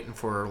he's waiting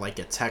for like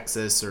a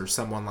Texas or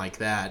someone like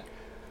that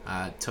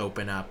to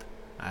open up.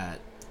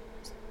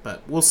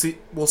 But we'll see.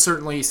 We'll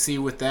certainly see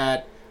with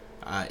that.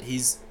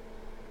 He's,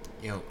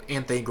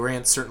 Anthony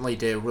Grant certainly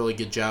did a really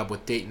good job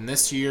with Dayton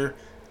this year,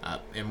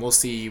 and we'll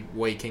see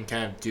what he can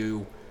kind of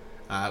do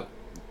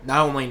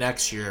not only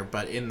next year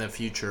but in the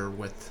future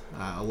with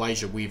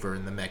Elijah Weaver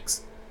in the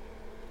mix.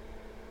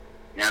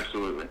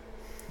 Absolutely.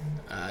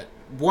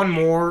 One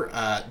more,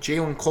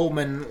 Jalen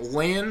Coleman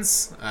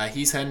lands.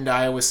 He's heading to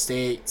Iowa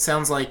State.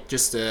 Sounds like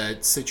just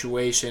a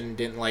situation.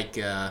 Didn't like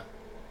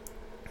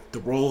the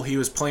role he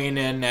was playing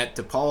in at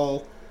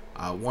DePaul.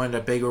 Wanted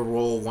a bigger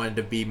role, wanted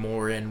to be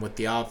more in with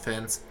the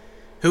offense.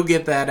 He'll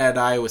get that at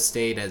Iowa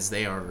State as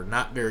they are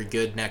not very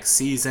good next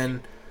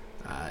season.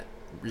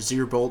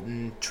 Rasir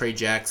Bolton, Trey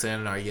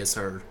Jackson, I guess,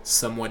 are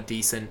somewhat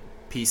decent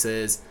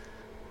pieces.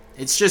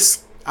 It's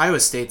just Iowa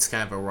State's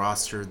kind of a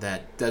roster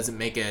that doesn't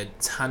make a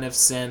ton of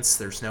sense.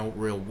 There's no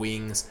real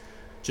wings.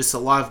 Just a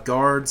lot of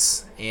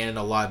guards and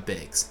a lot of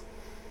bigs.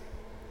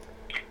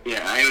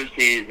 Yeah, Iowa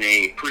State is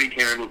a pretty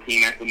terrible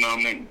team at the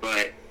moment,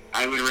 but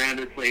I would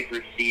rather play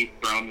for Steve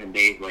Prohm than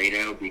Dave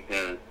Lato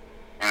because,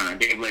 I don't know,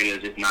 Dave Lato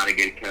is just not a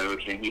good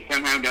coach, and he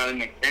somehow got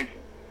an extension.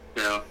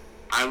 So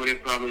I would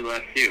have probably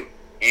left too.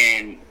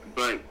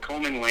 But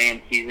Coleman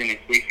Land season is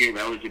 6 years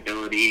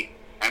eligibility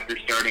after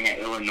starting at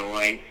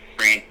Illinois,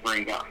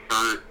 transferring, got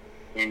hurt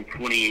in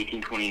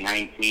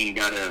 2018-2019,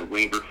 got a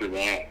waiver for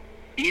that.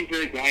 He's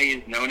a guy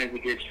who's known as a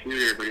good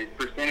shooter, but his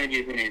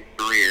percentages in his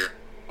career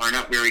are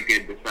not very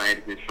good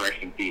besides his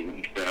freshman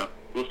season. So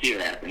we'll see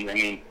what happens. I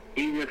mean,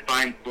 he's a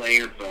fine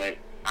player, but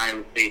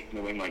Iowa State's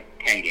going to win like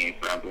 10 games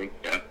probably.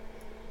 So.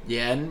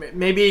 Yeah, and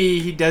maybe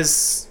he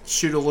does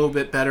shoot a little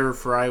bit better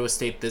for Iowa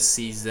State this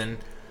season.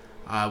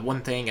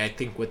 One thing I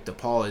think with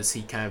DePaul is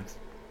he kind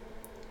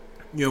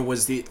of,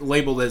 was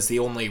labeled as the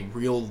only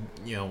real,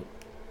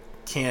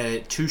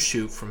 candidate to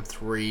shoot from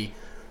three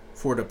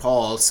for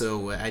DePaul.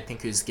 So I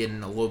think he's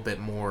getting a little bit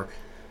more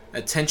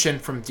attention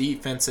from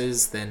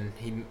defenses than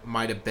he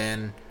might have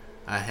been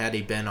had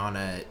he been on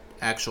an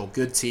actual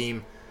good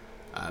team.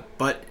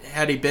 But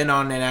had he been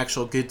on an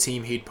actual good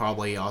team, he'd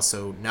probably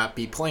also not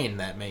be playing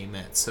that many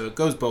minutes. So it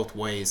goes both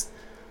ways.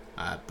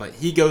 But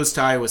he goes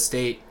to Iowa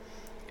State,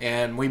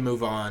 and we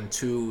move on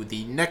to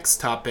the next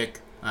topic,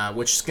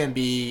 which is going to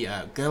be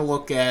going to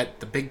look at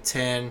the Big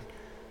Ten,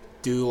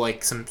 do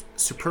like some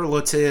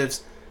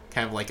superlatives,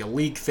 kind of like a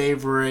league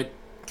favorite,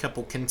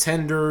 couple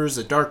contenders,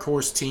 a dark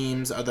horse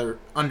teams, other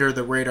under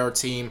the radar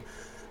team.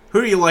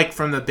 Who do you like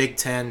from the Big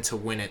Ten to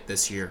win it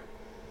this year?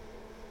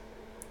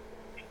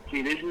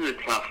 See, this is a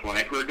tough one.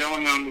 If we're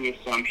going on the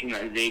assumption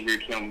that Xavier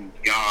Tillman's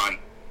gone,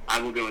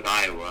 I will go with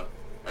Iowa,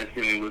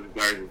 assuming Luka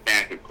Garza's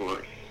back, of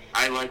course.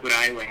 I like what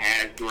Iowa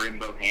has. Jordan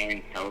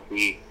Bohannon's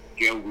healthy,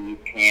 Joe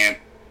Wieskamp,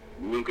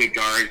 Luka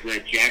Garza,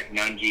 Jack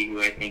Nunge,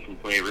 who I think can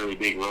play a really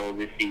big role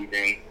this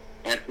season.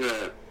 That's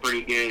a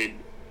pretty good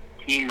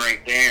team right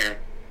there.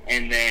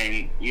 And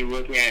then you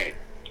look at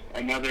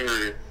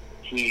another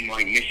team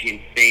like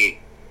Michigan State,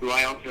 who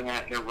I also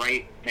have, they're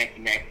right neck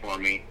to neck for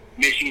me.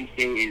 Michigan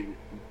State is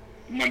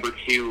number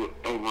 2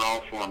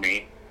 overall for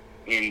me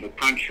in the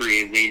country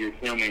if Xavier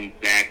Tillman's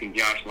back and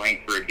Josh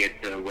Langford gets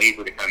a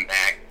waiver to come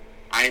back.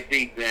 I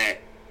think that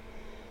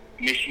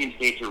Michigan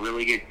State's a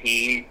really good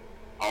team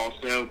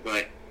also,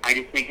 but I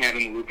just think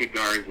having Luka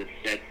Garza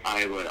sets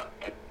Iowa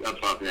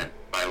above them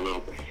by a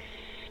little bit.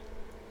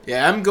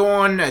 Yeah, I'm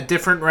going a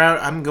different route.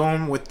 I'm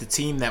going with the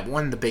team that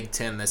won the Big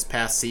Ten this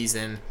past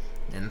season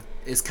and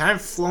is kind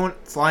of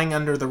flying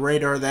under the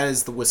radar. That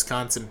is the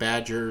Wisconsin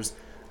Badgers.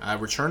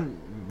 Returned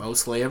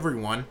mostly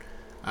everyone.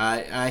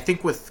 I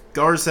think with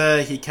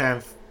Garza, he kind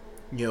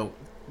of,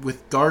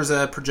 with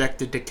Garza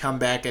projected to come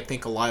back, I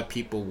think a lot of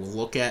people will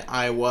look at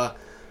Iowa.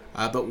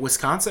 But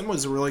Wisconsin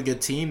was a really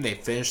good team. They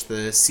finished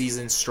the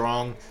season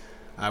strong,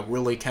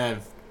 really kind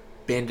of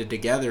banded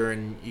together,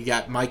 and you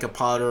got Micah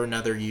Potter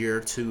another year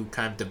to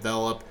kind of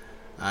develop.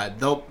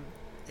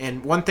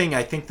 And one thing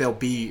I think they'll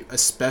be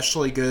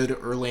especially good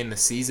early in the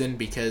season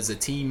because a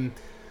team,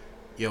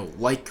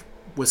 like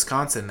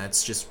Wisconsin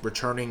that's just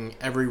returning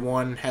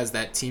everyone, has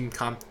that team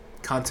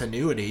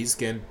continuity, is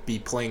going to be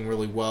playing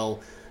really well,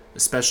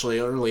 especially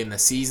early in the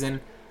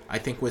season. I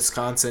think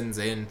Wisconsin's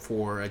in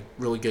for a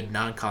really good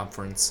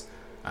non-conference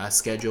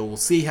schedule. We'll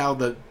see how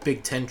the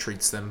Big Ten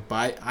treats them,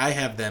 but I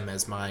have them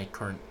as my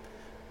current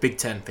Big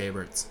Ten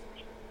favorites.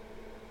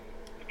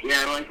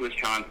 Yeah, I like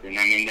Wisconsin.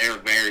 I mean, they're a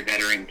very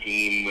veteran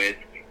team with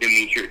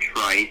Demetric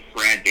Trice,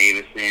 Brad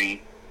Davison,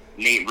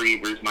 Nate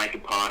Reavers, Micah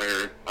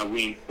Potter,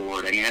 Aleem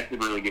Ford. I mean, that's a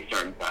really good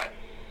starting five.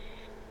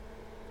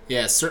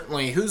 Yeah,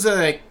 certainly. Who's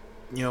kind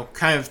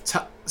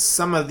of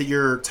some of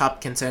your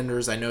top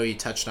contenders? I know you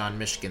touched on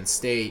Michigan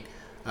State.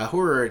 Who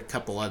are a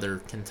couple other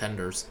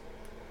contenders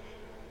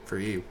for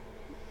you?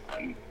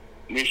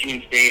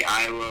 Michigan State,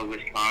 Iowa,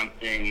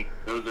 Wisconsin.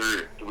 Those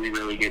are 3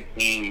 really good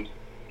teams.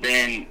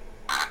 Then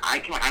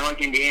I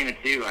like Indiana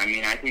too. I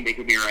mean, I think they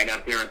could be right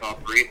up there with all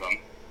 3 of them.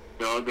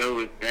 So I'll go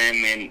with them.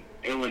 And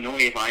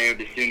Illinois, if Ayo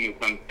Dosunmu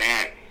comes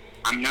back,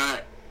 I'm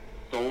not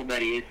sold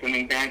that he is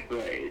coming back, but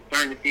it's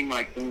starting to seem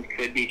like things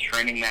could be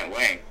trending that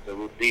way. So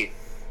we'll see.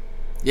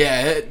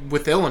 Yeah,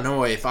 with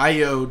Illinois, if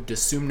Ayo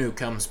Dosunmu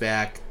comes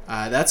back,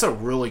 that's a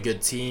really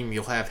good team.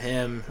 You'll have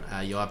him.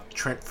 You'll have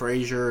Trent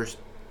Frazier,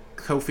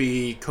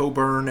 Kofi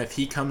Coburn if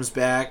he comes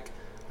back,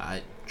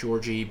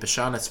 Georgie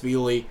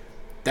Bashanesvili.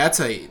 That's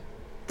a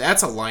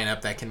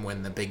lineup that can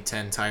win the Big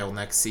Ten title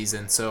next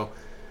season. So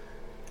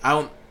I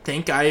don't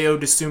think Ayo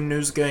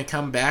Dosunmu's going to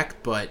come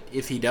back, but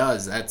if he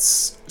does,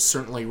 that's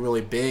certainly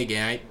really big.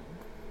 And I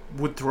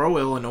would throw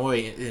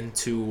Illinois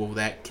into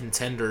that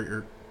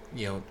contender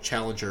or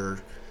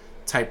challenger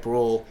type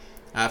role.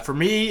 For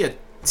me, a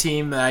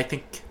team that I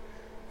think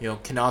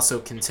can also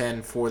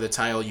contend for the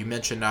title. You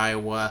mentioned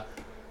Iowa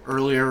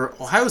earlier.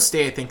 Ohio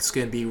State, I think, is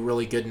going to be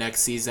really good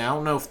next season. I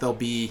don't know if they'll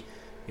be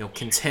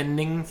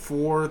contending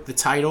for the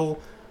title,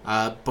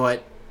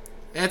 but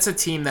that's a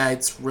team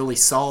that's really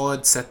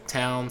solid. Seth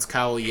Towns,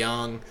 Kyle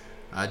Young,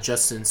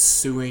 Justin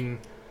Suing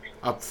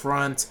up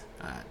front.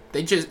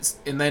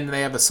 And then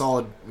they have a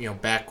solid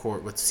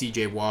backcourt with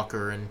C.J.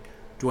 Walker and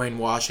Dwayne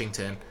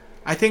Washington.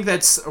 I think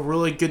that's a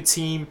really good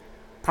team.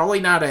 Probably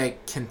not a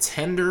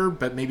contender,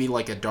 but maybe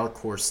like a dark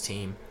horse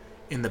team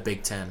in the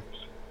Big Ten.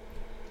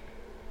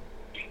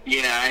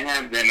 Yeah, I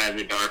have them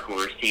as a dark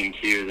horse team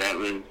too. That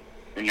was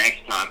the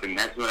next top, and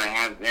that's what I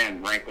have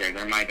them right there.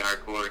 They're my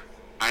dark horse.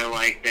 I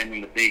like them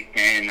in the Big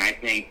Ten. I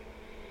think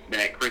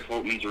that Chris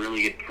Holtman's a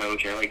really good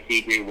coach. I like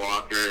C.J.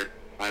 Walker.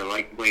 I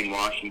like Dwayne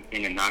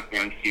Washington, a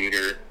knockdown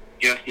shooter.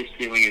 Justice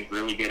Suing is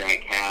really good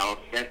at Cal.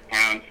 Seth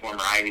Towns,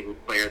 former Ivy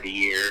League Player of the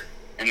Year.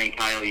 And then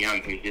Kyle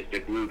Young, who's just a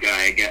glue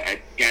guy. A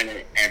guy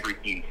that every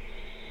team.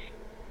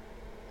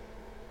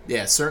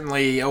 Yeah,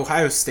 certainly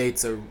Ohio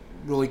State's a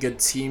really good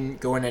team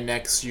going into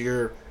next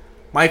year.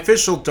 My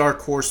official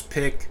dark horse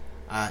pick,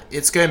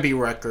 it's going to be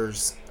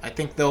Rutgers. I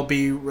think they'll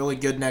be really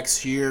good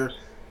next year.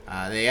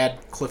 They add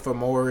Cliff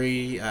Amore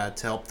to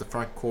help the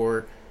front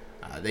court.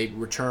 They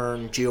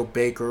return Geo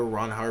Baker,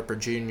 Ron Harper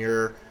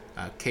Jr.,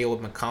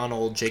 Caleb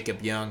McConnell,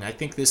 Jacob Young. I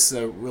think this is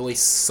a really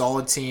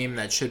solid team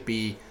that should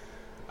be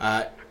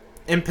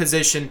in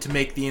position to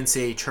make the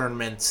NCAA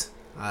tournament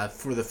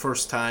for the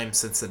first time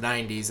since the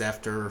 90s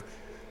after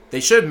they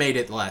should have made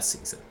it last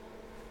season.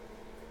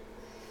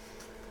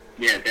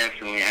 Yeah,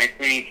 definitely. I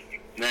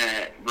think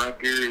that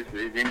Rutgers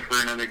is in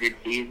for another good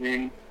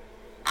season.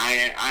 I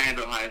have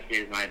Ohio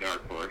State as my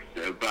dark horse,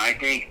 but I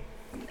think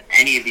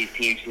any of these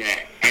teams should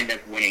end up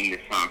winning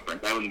this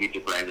conference. I wouldn't be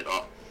surprised at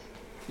all.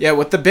 Yeah,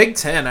 with the Big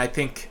Ten, I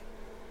think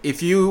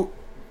if you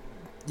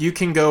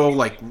can go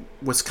like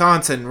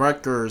Wisconsin,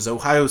 Rutgers,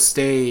 Ohio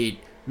State,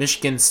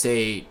 Michigan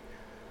State,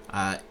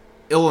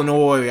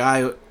 Illinois,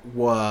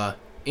 Iowa,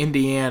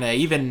 Indiana,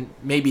 even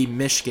maybe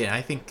Michigan.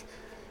 I think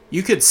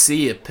you could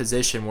see a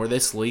position where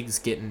this league's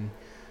getting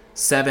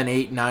 7,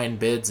 8, 9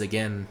 bids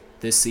again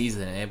this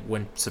season. It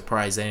wouldn't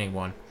surprise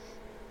anyone.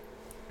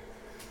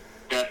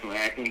 Definitely.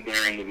 I think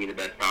they're going to be the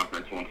best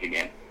conference once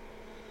again.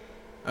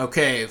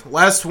 Okay,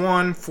 last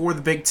one for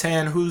the Big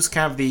Ten. Who's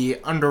kind of the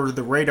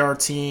under-the-radar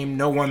team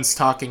no one's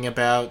talking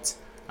about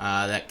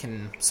that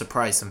can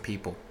surprise some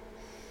people?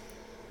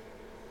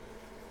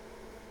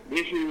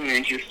 This is an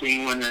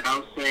interesting one, and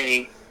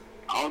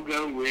I'll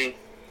go with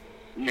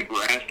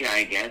Nebraska,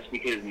 I guess,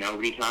 because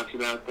nobody talks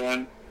about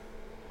them.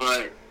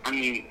 But, I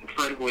mean,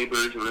 Fred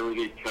Hoiberg's a really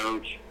good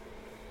coach,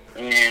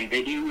 and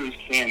they do lose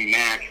Cam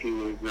Mack,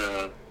 who was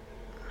a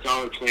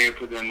solid player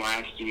for them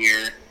last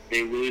year.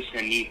 They lose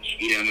Hanif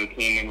Cheatham, who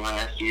came in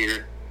last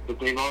year, but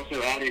they've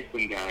also added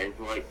some guys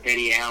like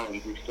Teddy Allen,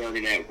 who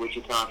started at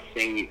Wichita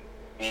State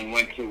and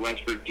went to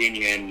West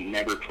Virginia and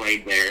never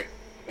played there.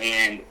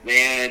 And they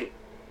had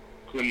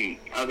some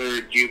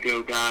other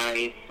JUCO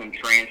guys, some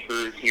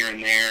transfers here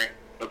and there.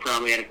 They'll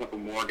probably add a couple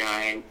more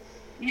guys.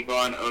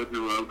 Yvonne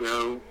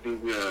Odurogo,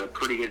 who's a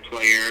pretty good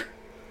player.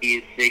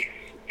 He's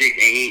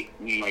 6'8",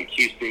 and like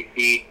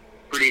 260.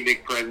 Pretty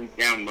big presence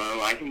down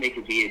low. I think they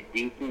could be a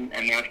decent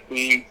enough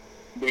team.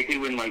 They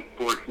could win like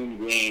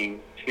 14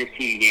 games,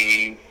 15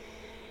 games,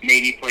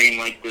 maybe playing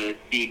like the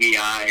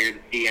CBI or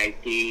the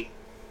CIT.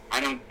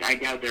 I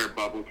doubt they're a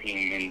bubble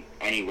team in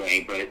any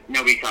way, but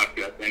nobody talks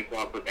about them, so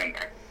I'll put them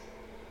there.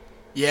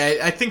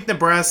 Yeah, I think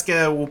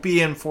Nebraska will be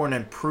in for an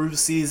improved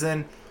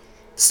season.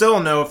 Still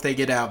don't know if they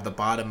get out of the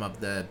bottom of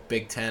the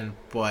Big Ten,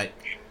 but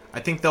I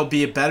think they'll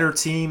be a better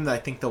team. I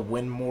think they'll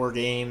win more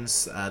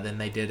games than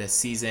they did a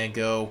season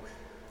ago.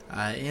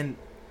 And,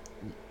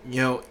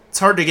 it's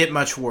hard to get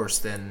much worse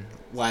than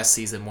last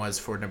season was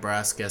for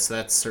Nebraska, so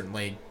that's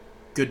certainly a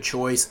good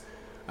choice.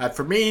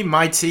 For me,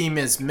 my team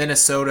is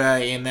Minnesota,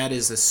 and that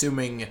is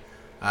assuming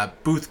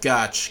Booth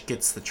Gotch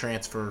gets the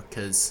transfer,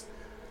 because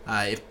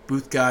if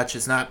Booth Gotch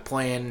is not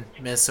playing,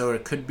 Minnesota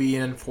could be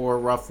in for a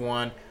rough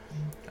one.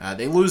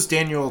 They lose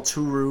Daniel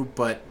Turu,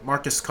 but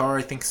Marcus Carr,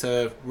 I think, is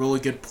a really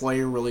good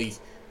player, really,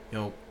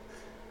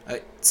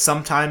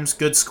 sometimes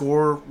good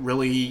scorer,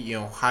 really,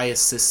 high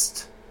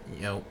assist,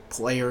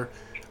 player.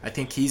 I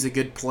think he's a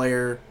good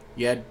player.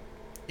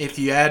 If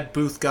you add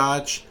Booth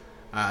Gotch,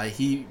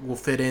 he will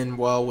fit in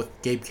well with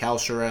Gabe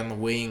Kalscheur on the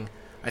wing.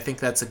 I think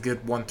that's a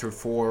good 1 through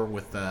 4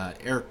 with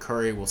Eric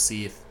Curry. We'll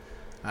see if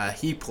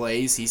he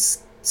plays.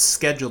 He's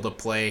scheduled to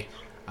play.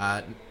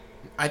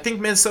 I think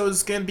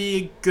Minnesota's going to be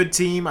a good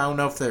team. I don't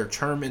know if they're a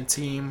tournament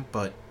team,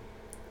 but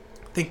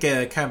I think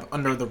a kind of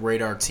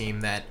under-the-radar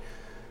team that,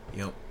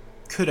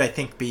 could, I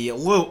think, be a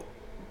little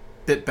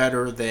bit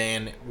better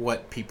than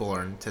what people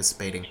are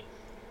anticipating.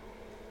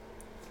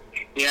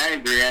 Yeah, I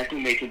agree. I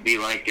think they could be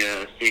like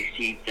a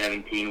 16,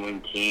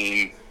 17-win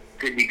team.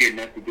 Could be good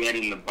enough to get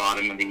in the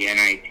bottom of the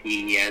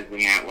NIT as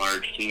an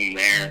at-large team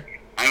there.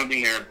 I don't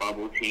think they're a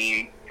bubble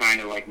team, kind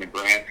of like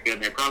Nebraska.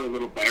 They're probably a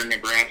little better than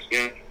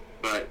Nebraska,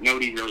 but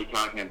nobody's really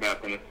talking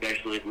about them,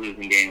 especially if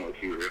losing Daniel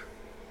Oturu.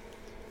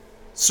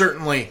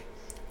 Certainly.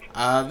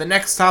 The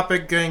next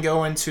topic going to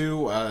go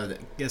into, I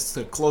guess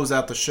to close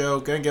out the show,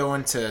 going to go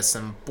into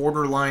some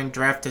borderline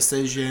draft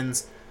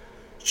decisions.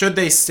 Should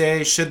they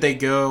stay? Should they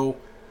go?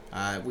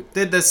 We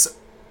did this,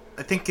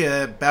 I think,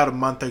 about a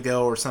month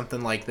ago or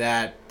something like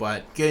that,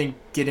 but going to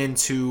get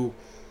into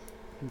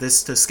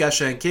this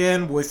discussion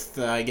again with,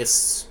 I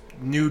guess,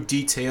 new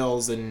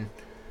details and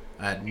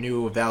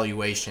new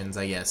evaluations,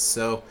 I guess.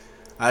 So,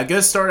 going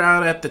to start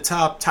out at the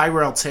top,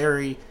 Tyrell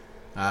Terry.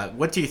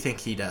 What do you think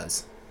he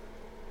does?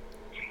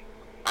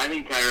 I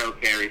think Tyrell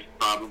Terry's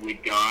probably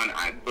gone.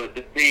 But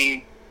the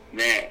thing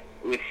that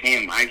with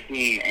him, I've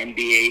seen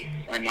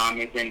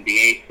anonymous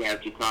NBA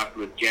scouts who talked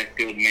with Jeff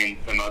Goodman,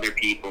 some other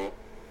people,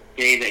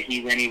 say that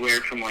he's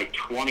anywhere from like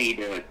 20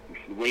 to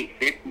late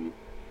 50s,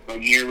 like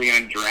nearly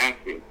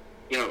undrafted.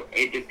 So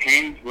it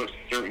depends what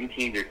certain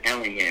teams are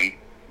telling him.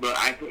 But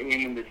I put him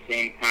in the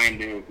same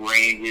kind of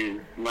range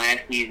as last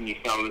season you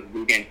saw with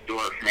Luguentz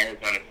Dort from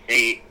Arizona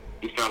State,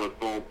 you saw with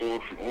Bol Bol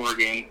from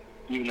Oregon,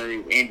 even though he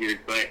was injured.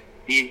 But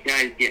these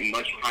guys get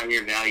much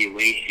higher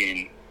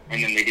valuation,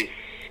 and then they just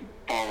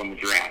fall in the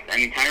draft. I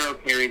mean, Tyrell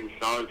Terry's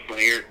a solid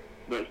player,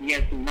 but he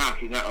has some knocks.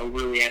 He's not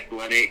overly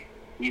athletic.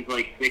 He's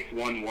like 6'1",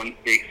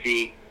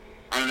 160.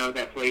 I don't know if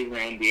that plays in the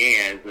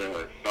NBA as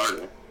a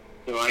starter.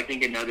 So I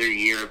think another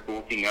year of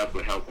bulking up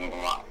would help him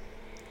a lot.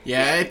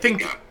 Yeah, I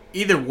think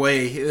either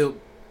way,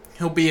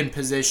 he'll be in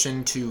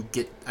position to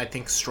get, I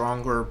think,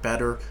 stronger,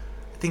 better.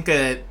 I think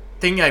a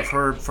thing I've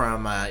heard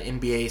from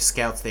NBA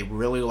scouts, they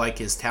really like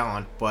his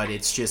talent, but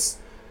it's just,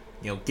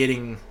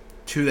 getting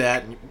to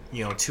that,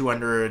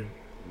 200,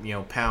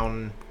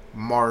 pound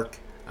mark,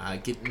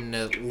 getting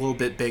a little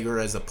bit bigger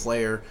as a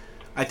player.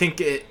 I think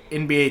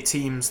NBA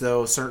teams,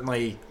 though,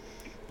 certainly,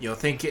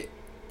 think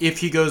if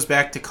he goes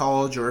back to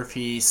college or if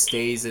he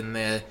stays in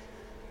the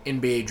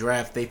NBA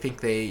draft, they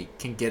think they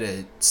can get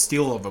a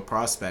steal of a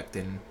prospect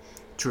in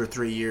 2 or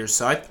 3 years.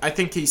 So I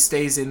think he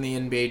stays in the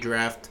NBA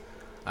draft,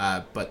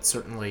 but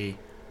certainly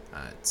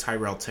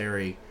Tyrell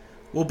Terry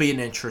will be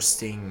an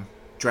interesting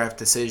draft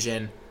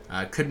decision.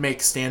 Could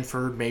make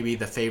Stanford maybe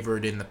the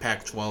favorite in the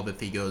Pac-12 if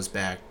he goes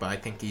back, but I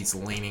think he's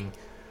leaning,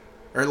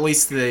 or at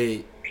least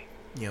the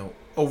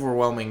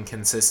overwhelming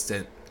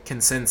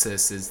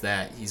consensus is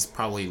that he's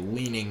probably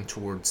leaning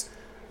towards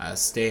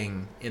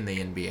staying in the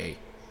NBA.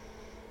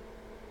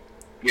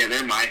 Yeah,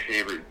 they're my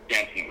favorite,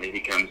 definitely, if he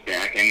comes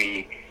back. I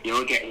mean, you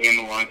look at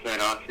him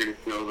alongside Oscar Da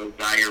Silva,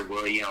 Zaire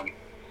Williams,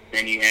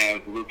 then you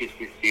have Lucas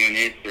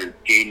Vasunas or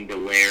Jaden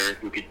Delaire,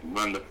 who could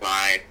run the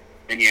 5.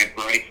 Then you have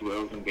Bryce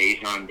Wills and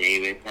Dejon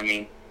Davis. I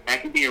mean,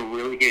 that could be a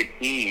really good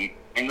team,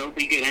 and they'll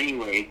be good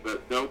anyways,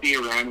 but they'll be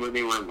around where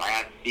they were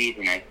last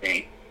season, I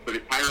think. But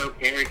if Tyrell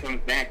Terry comes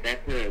back,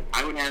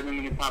 I would have them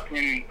in the top 10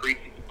 in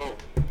preseason polls.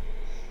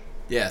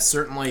 Yeah,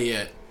 certainly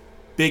a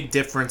big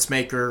difference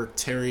maker,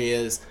 Terry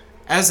is.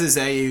 As is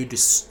Ayo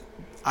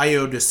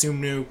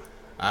Dosunmu.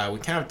 We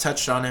kind of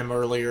touched on him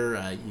earlier.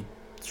 He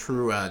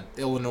threw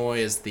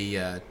Illinois as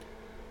the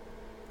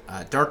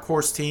dark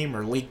horse team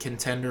or league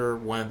contender,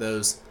 one of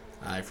those.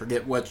 I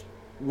forget which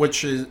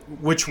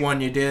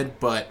one you did,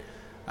 but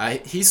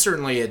he's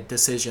certainly a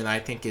decision I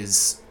think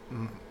is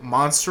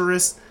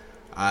monstrous.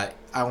 I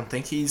don't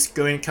think he's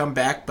going to come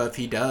back, but if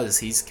he does,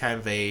 he's kind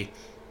of a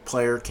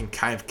player can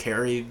kind of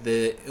carry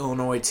the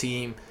Illinois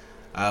team.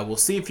 We'll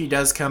see if he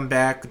does come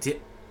back.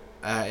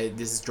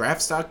 His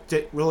draft stock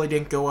really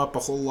didn't go up a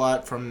whole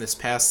lot from this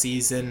past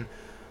season,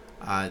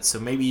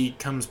 so maybe he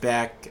comes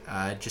back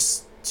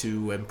just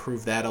to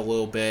improve that a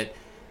little bit.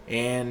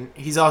 And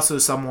he's also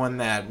someone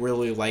that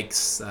really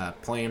likes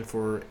playing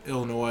for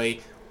Illinois,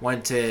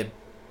 wanted to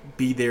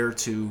be there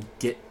to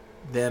get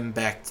them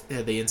back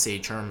to the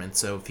NCAA tournament.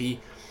 So if he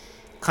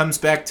comes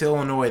back to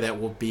Illinois, that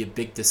will be a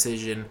big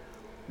decision.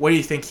 What do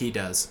you think he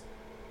does?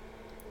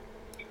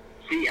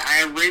 See,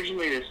 I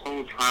originally this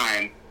whole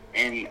time,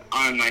 and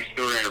on my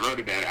story I wrote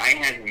about it, I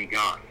had him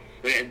gone.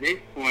 But at this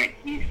point,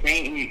 he's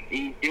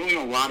doing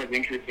a lot of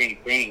interesting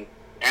things.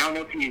 I don't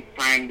know if he's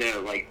trying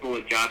to pull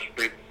a Josh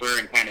Pritzker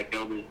and kind of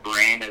build his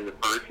brand as a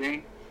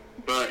person,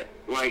 but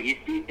you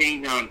see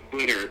things on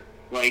Twitter.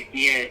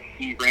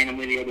 He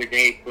randomly the other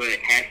day put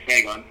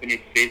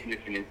 #unfinished business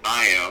in his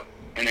bio,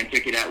 and then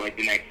took it out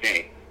the next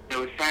day.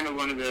 So it's kind of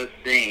one of those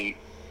things.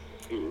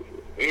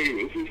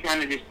 He's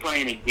kind of just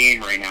playing a game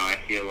right now, I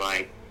feel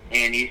like.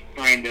 And he's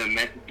trying to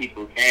mess with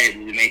people's heads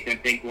to make them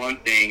think one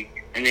thing,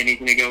 and then he's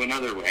going to go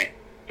another way.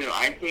 So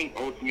I think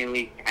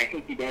ultimately,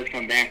 he does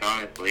come back,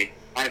 honestly.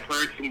 I've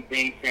heard some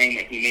things saying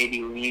that he may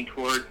be leaning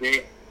towards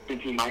it,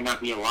 since he might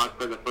not be a lock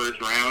for the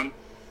first round.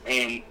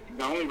 And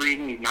the only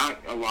reason he's not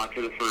a lock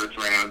for the first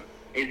round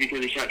is because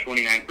he shot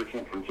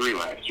 29% from 3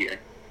 last year.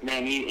 Now,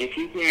 I mean, if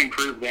he can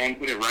improve that,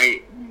 put it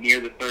right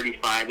near the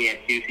 35 he had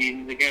 2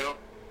 seasons ago,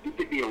 he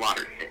could be a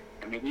lottery fit.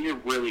 I mean, he's a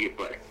really good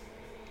player.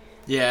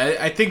 Yeah,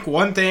 I think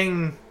one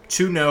thing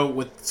to note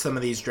with some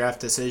of these draft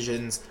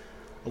decisions,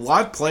 a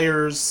lot of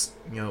players,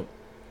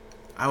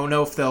 I don't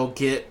know if they'll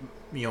get,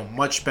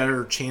 much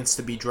better chance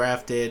to be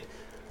drafted.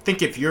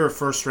 think if you're a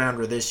first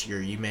rounder this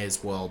year, you may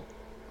as well,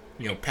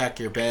 pack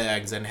your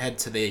bags and head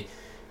to the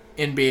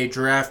NBA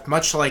draft,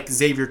 much like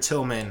Xavier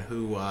Tillman,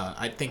 who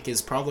I think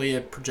is probably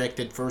a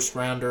projected first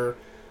rounder.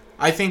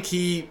 I think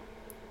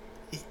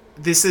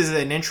this is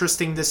an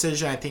interesting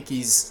decision. I think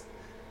he's,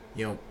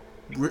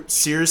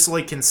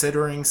 seriously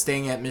considering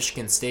staying at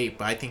Michigan State,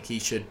 but I think he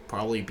should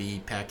probably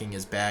be packing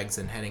his bags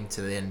and heading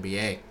to the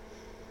NBA.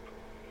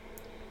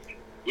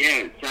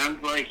 Yeah, it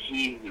sounds like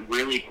he's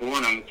really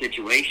torn on the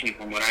situation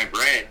from what I've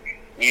read,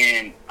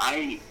 and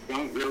I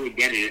don't really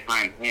get it if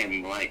I'm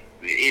him. Like,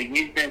 in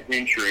his best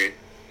interest,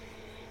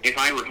 if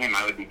I were him,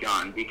 I would be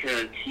gone,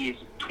 because he's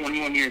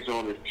 21 years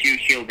old, has 2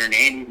 children,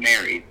 and he's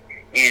married,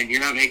 and you're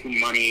not making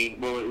money,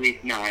 well, at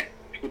least not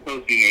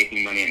supposed to be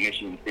making money at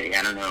Michigan State.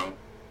 I don't know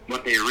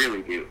what they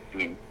really do. I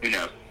mean, who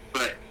knows?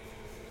 But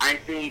I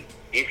think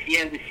if he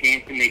has a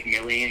chance to make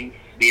millions,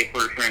 be a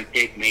first-round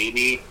pick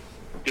maybe,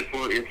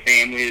 support your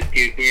family with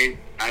 2 kids,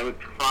 I would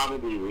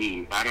probably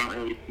leave. I don't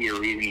really see a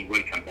reason he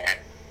would come back.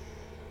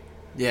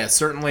 Yeah,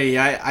 certainly.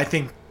 I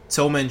think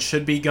Tillman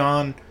should be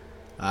gone.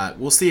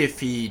 We'll see if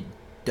he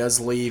does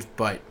leave,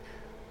 but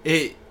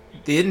the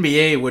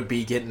NBA would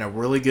be getting a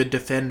really good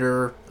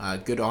defender, a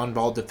good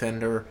on-ball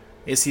defender.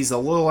 He's a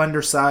little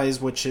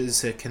undersized, which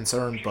is a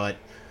concern, but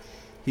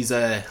he's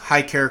a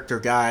high-character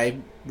guy.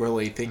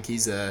 Really think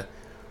he's a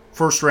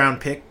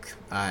first-round pick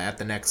at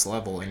the next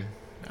level, and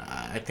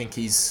I think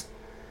he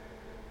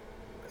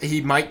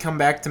might come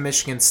back to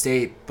Michigan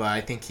State, but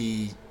I think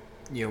he,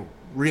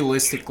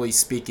 realistically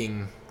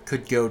speaking,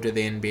 could go to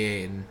the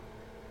NBA and,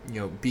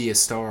 be a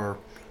star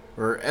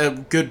or a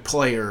good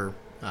player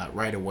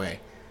right away.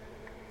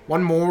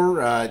 One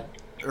more,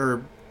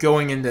 or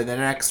going into the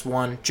next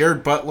one,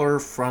 Jared Butler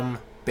from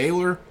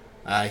Baylor.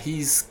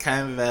 He's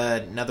kind of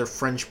another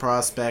fringe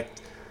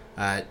prospect.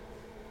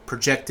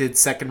 Projected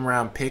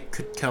second-round pick,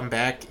 could come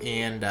back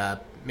and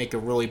make a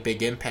really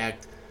big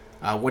impact.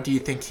 What do you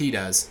think he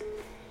does?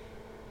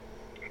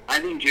 I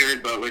think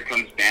Jared Butler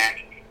comes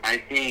back. I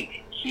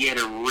think he had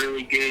a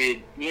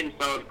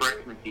solid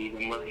freshman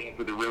season, looking up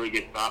with a really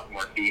good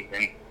sophomore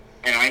season.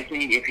 And I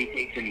think if he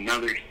takes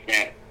another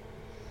step,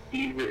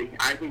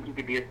 I think he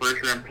could be a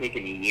first-round pick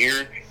in a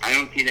year. I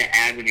don't see the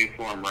avenue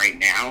for him right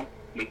now,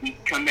 but he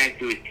could come back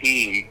to a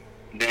team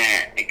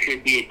that it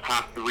could be a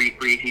top 3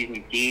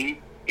 preseason team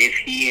if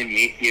he and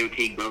Maceo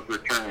Teague both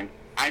return.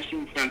 I've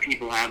seen some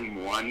people have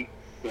him won,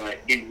 but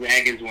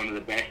Gonzaga is one of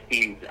the best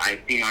teams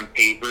I've seen on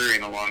paper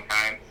in a long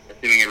time,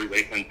 assuming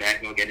everybody comes back,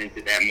 and we'll get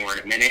into that more in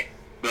a minute.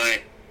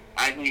 But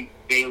I think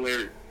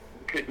Baylor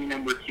could be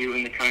number 2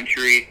 in the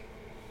country.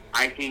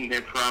 I think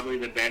they're probably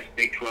the best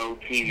Big 12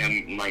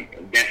 team,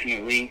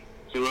 definitely.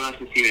 So we'll have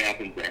to see what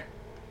happens there.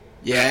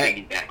 Yeah. I think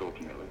he's back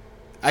ultimately.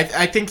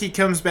 I think he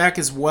comes back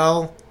as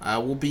well.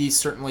 Will be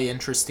certainly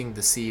interesting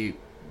to see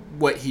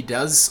what he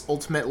does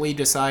ultimately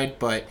decide,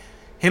 but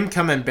him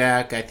coming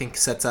back, I think,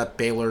 sets up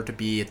Baylor to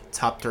be a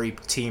top 3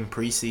 team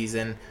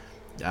preseason.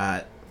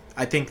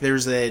 I think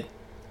there's a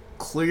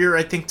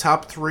clear,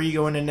 top 3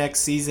 going to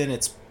next season.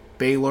 It's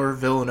Baylor,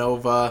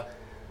 Villanova,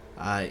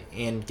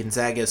 and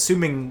Gonzaga,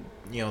 assuming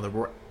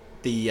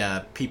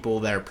the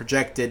people that are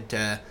projected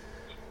to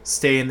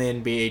stay in the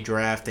NBA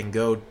draft and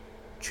go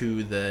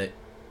to the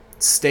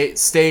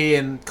stay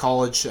in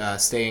college.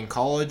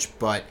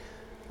 But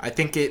I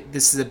think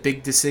this is a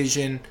big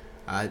decision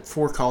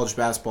for college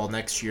basketball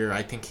next year.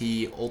 I think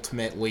he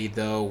ultimately,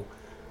 though,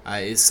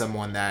 is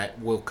someone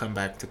that will come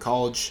back to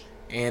college,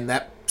 and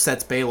that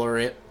sets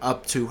Baylor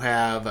up to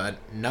have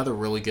another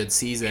really good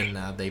season.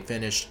 They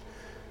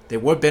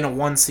would have been a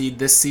 1 seed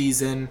this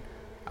season.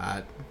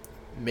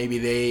 Maybe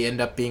they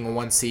end up being a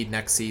 1 seed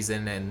next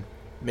season, and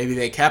maybe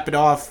they cap it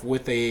off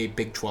with a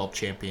Big 12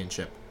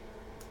 championship.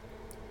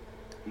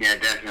 Yeah,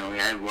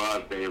 definitely. I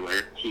love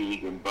Baylor,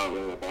 Teague, and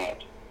Butler with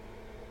that.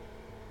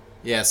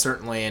 Yeah,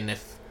 certainly, and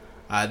if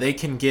they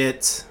can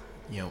get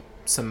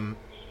some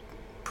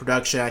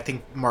production, I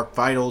think Mark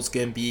Vital's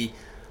going to be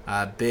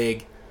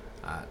big.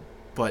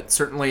 But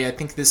certainly, I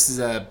think this is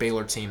a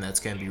Baylor team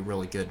that's going to be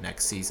really good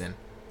next season.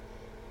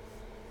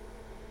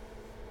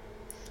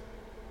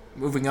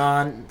 Moving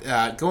on,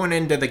 going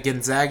into the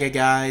Gonzaga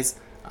guys,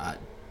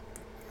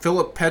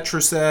 Filip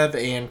Petrusev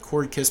and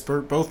Corey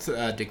Kispert both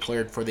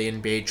declared for the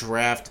NBA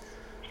draft.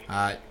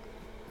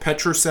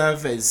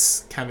 Petrusev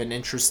is kind of an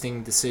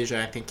interesting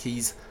decision. I think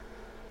he's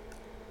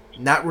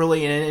not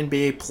really an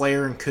NBA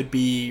player and could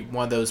be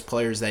one of those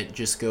players that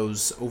just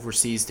goes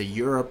overseas to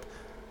Europe.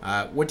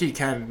 What do you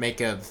kind of make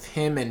of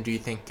him, and do you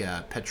think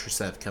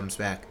Petrusev comes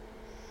back?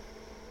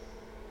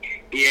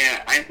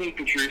 Yeah, I think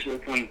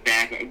Petrusev comes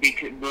back,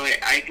 but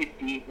I could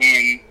see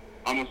him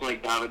almost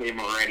like Davide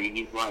Moretti.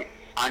 He's like,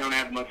 I don't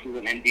have much of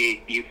an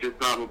NBA future,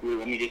 probably.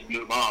 Let me just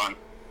move on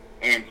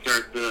and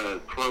start the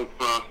pro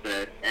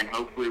process and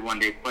hopefully one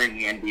day play in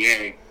the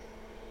NBA.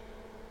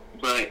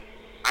 But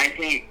I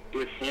think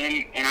with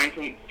him, and I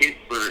think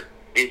Kispert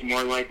is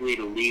more likely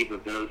to leave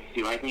of those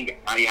two. I think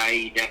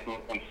Ayayi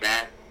definitely comes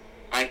back.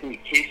 I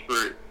think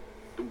Kispert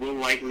will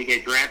likely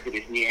get drafted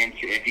if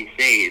he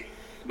stays.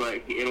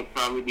 but it'll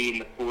probably be in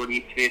the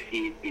 40s,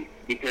 50s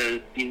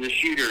because he's a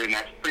shooter, and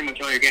that's pretty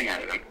much all you're getting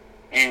out of him.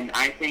 And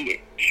I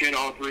think should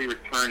all three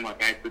return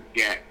like I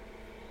project,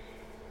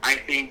 I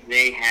think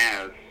they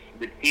have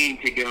the team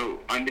to go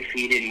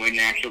undefeated and win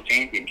national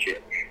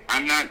championship.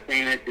 I'm not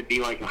saying that to be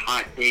like a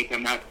hot take.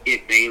 I'm not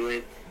Skip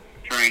Bayless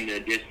trying to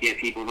just get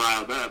people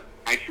riled up.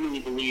 I truly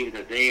believe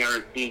that they are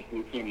a team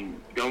who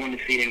can go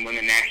undefeated and win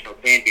a national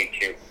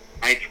championship.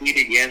 I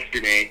tweeted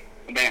yesterday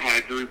about how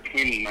Drew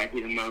Timme might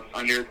be the most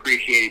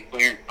underappreciated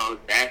player in college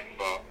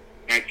basketball,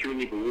 and I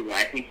truly believe it.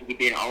 I think he could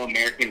be an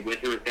All-American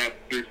with or without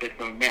Drew Timme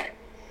coming back.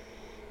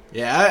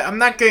 Yeah, I'm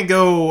not going to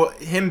go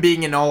him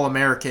being an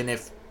All-American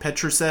if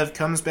Petrusev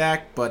comes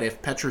back, but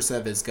if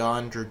Petrusev is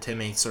gone, Drew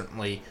Timme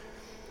certainly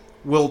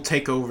will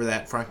take over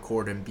that front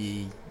court and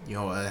be,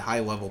 a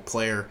high-level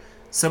player,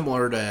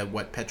 similar to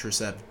what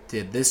Petrusev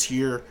did this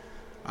year.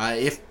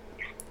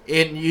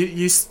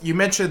 You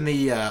mentioned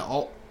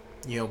the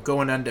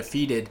going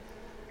undefeated.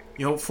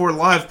 For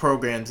live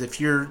programs, if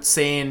you're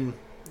saying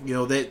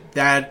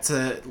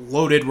that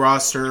loaded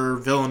roster,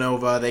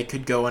 Villanova, they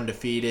could go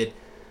undefeated.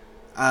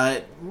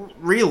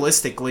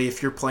 Realistically,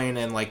 if you're playing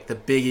in like the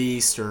Big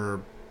East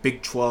or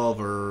Big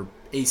 12 or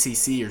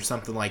ACC or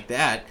something like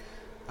that,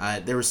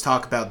 there was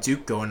talk about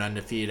Duke going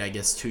undefeated, I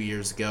guess, 2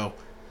 years ago.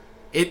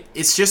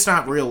 It's just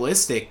not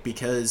realistic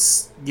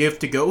because you have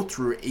to go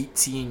through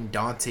 18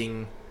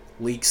 daunting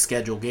league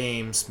schedule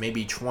games,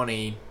 maybe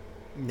 20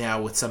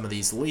 now with some of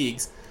these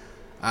leagues.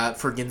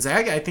 For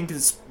Gonzaga, I think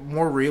it's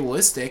more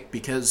realistic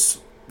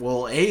because,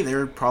 well,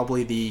 they're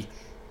probably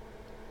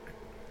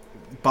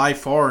by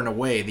far and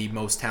away the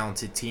most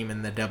talented team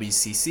in the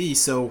WCC.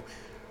 So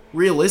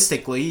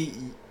realistically,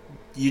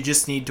 you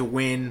just need to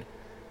win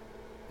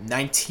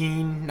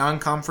 19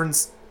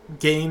 non-conference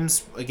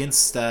games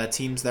against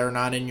teams that are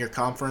not in your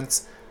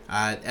conference,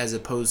 as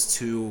opposed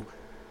to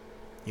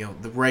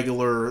the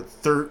regular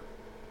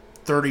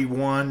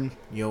 31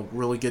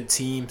 really good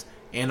teams.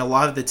 And a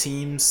lot of the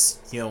teams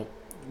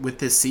with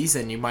this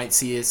season, you might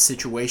see a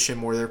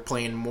situation where they're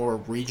playing more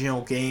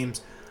regional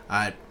games.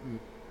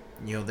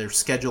 They're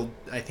scheduled,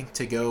 I think,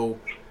 to go,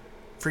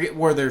 forget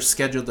where they're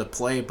scheduled to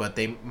play, but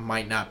they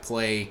might not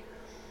play,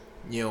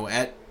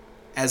 at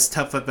as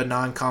tough of a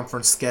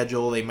non-conference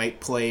schedule. They might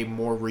play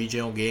more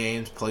regional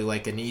games, play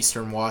like an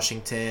Eastern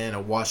Washington,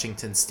 a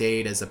Washington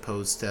State, as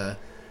opposed to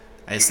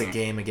as a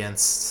game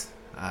against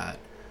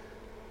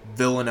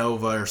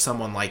Villanova or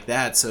someone like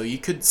that. So you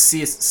could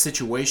see a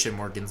situation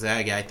where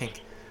Gonzaga, I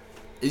think,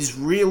 is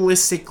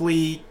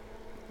realistically,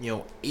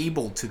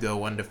 able to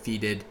go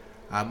undefeated,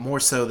 more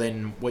so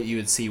than what you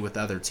would see with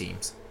other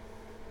teams.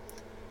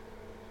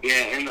 Yeah,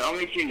 and the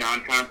only two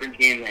non-conference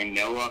games I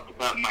know off the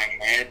top of my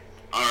head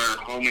are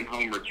home and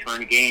home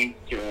return games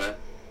to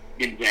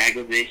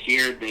Gonzaga this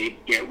year. They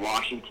get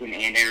Washington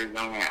and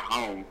Arizona at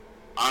home.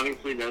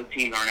 Obviously, those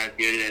teams aren't as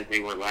good as they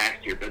were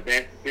last year, but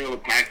that's still a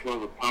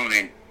Pac-12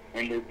 opponent,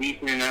 and they're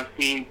decent enough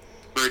teams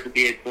for it to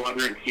be a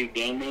quadrant 2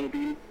 game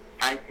maybe.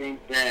 I think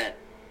that.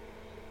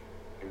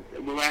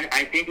 Well,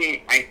 I think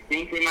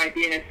they might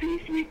be in a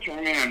C-suite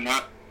tournament. I'm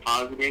not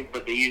positive,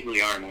 but they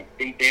usually are, and I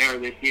think they are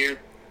this year.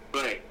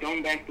 But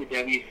going back to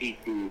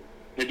WCC,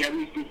 the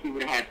WCC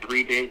would have had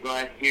 3 days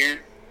last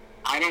year.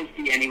 I don't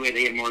see any way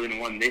they had more than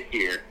one this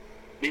year.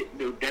 The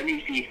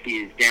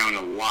WCC is down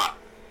a lot.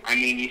 I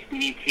mean, you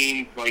see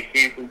teams like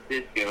San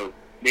Francisco,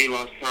 they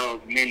lost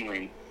Charles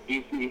Minlin.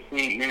 You see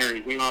St.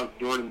 Mary's, they lost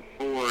Jordan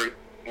Ford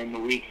and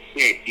Malik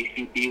 6. You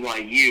see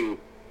BYU,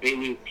 they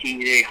lose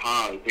T.J.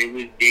 Haws, they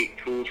lose Jake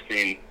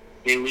Toulson,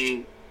 they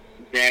lose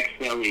Zach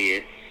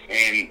Sellius,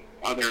 and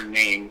other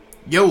names.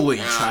 Yoli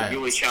Child.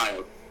 Yoli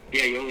Child.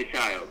 Yeah, Yoli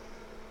Child.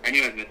 I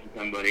knew I was missing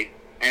somebody.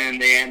 And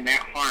they had Matt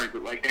Harms,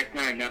 but, that's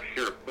not enough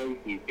to replace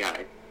these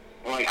guys.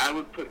 I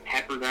would put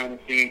Pepperdine,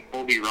 assuming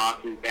Colby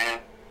Ross is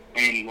back,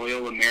 and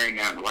Loyola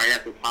Marymount right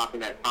at the top of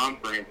that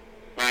conference.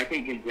 And I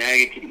think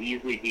Gonzaga could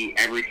easily beat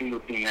every single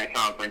team in that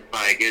conference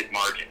by a good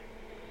margin.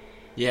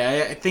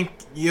 Yeah, I think,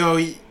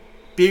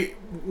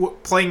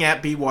 playing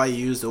at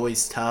BYU is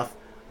always tough.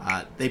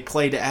 They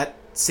played at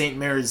St.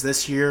 Mary's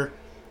this year,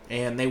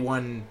 and they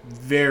won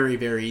very,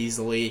 very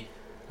easily.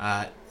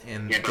 By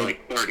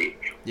 30.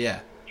 Yeah.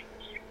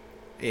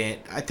 And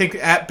I think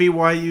at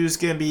BYU is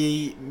going to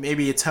be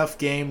maybe a tough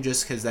game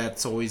just because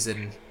that's always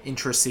an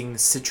interesting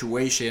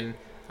situation.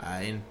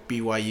 And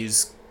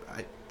BYU's,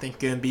 I think,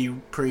 going to be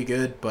pretty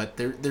good, but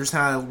there's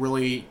not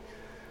really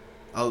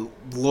a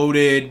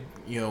loaded,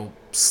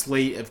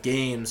 slate of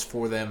games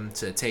for them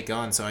to take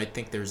on. So I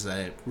think there's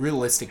a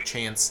realistic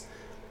chance,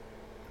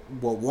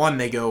 well, 1,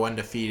 they go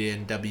undefeated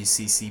in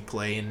WCC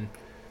play, and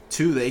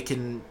 2, they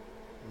can,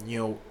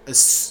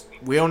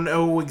 we don't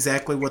know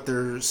exactly what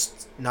their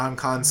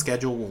non-con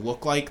schedule will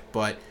look like,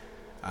 but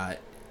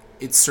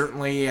it's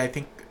certainly, I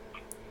think,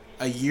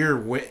 a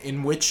year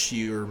in which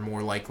you're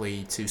more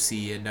likely to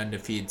see an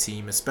undefeated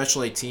team,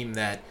 especially a team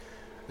that,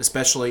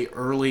 especially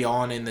early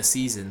on in the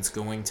season, is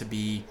going to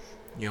be,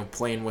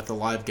 playing with a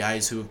lot of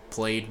guys who have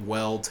played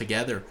well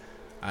together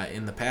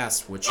in the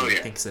past, which I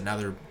think is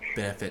another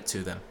benefit to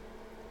them.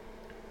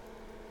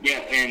 Yeah,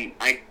 and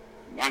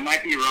I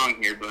might be wrong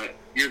here, but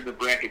you're the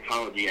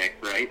bracketology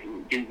expert,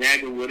 right?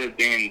 Gonzaga would have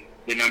been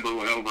the number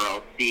 1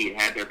 overall seed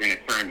had there been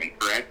a tournament,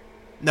 correct?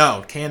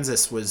 No,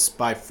 Kansas was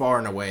by far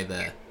and away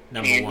the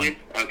number Kansas?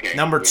 one. Okay.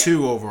 Number yeah.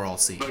 2 overall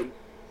seed. But,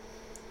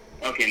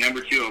 okay,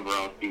 number 2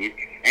 overall seed.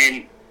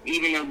 And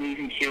even though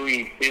losing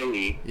Chile and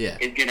Philly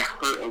is going to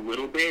hurt a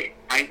little bit,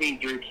 I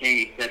think Drew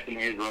King steps in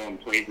his role and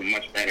plays it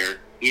much better,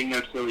 even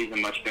though Philly's a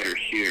much better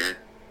shooter.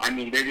 I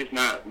mean, they're just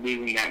not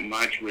losing that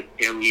much with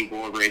Philly,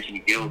 Woolridge,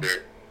 and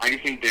Gilder. I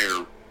just think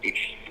they're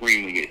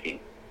extremely good team.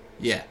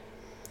 Yeah.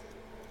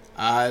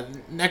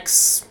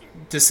 Next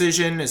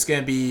decision is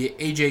going to be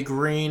A.J.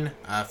 Green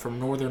from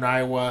Northern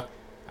Iowa.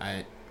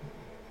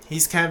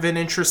 He's kind of an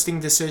interesting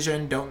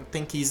decision. Don't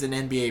think he's an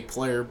NBA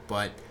player,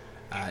 but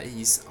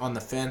he's on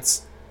the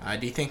fence.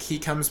 Do you think he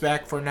comes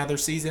back for another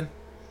season?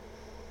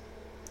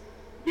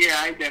 Yeah,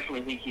 I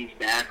definitely think he's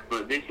back,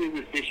 but this is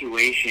a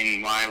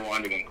situation why I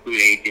wanted to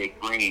include A.J.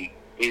 Green,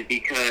 is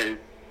because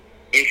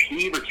if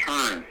he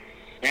returns,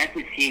 that's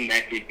a team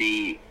that could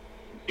be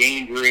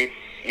dangerous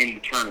in the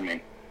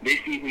tournament. This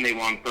season they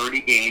won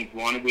 30 games,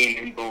 won a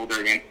game in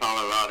Boulder against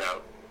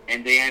Colorado,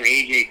 and they have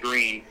A.J.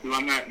 Green, who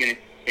I'm not going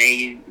to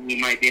say he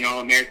might be an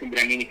All-American, but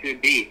I mean he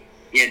could be.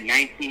 He had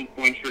 19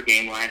 points per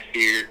game last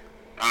year,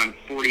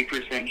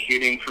 40%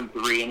 shooting from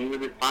 3, and he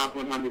was a top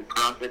 100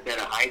 prospect out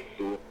of high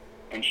school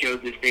and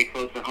chose to stay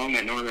close to home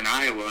at Northern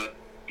Iowa.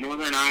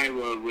 Northern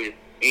Iowa with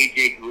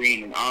A.J.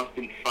 Green and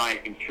Austin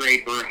Fyfe and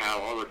Trey Burhow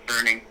all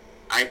returning,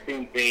 I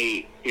think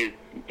they could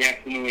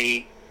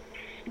definitely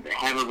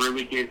have a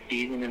really good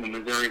season in the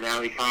Missouri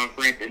Valley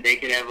Conference, and they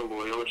could have a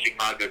Loyola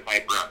Chicago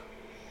type run.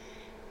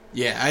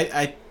 Yeah,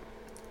 I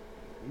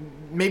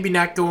maybe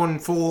not going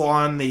full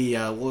on the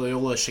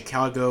Loyola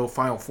Chicago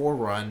Final Four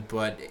run,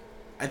 but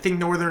I think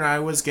Northern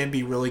Iowa is going to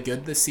be really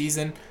good this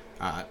season.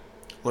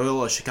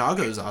 Loyola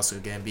Chicago is also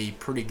going to be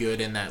pretty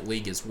good in that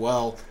league as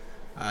well.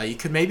 You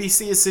could maybe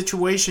see a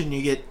situation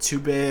you get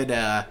 2-bid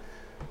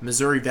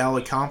Missouri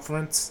Valley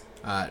Conference.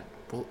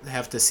 We'll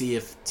have to see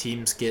if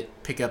teams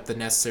pick up the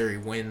necessary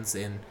wins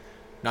in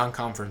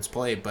non-conference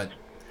play, but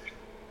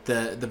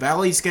the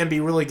Valley's going to be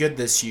really good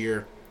this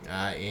year,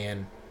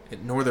 and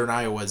Northern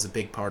Iowa is a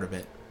big part of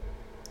it.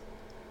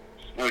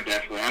 Oh,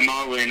 definitely. I'm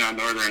all in on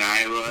Northern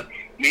Iowa.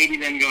 Maybe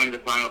them going to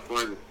the Final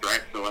Four of the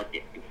stretch, so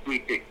like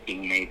Sweet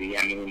 16 maybe.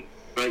 I mean,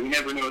 but you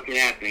never know what could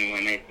happen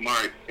when it's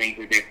March. Things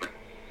are different.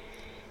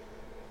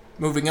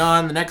 Moving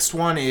on, the next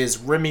one is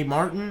Remy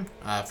Martin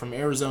from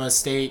Arizona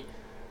State.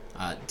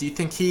 Do you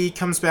think he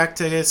comes back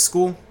to his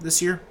school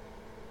this year?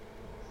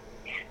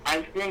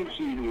 I think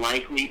he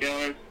likely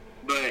does,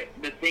 but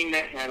the thing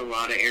that had a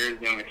lot of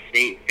Arizona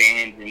State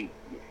fans and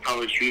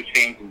college hoops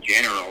fans in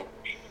general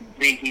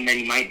thinking that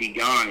he might be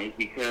gone is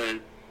because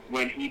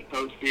when he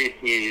posted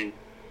his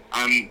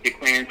 "I'm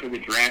declaring for the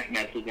draft"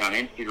 message on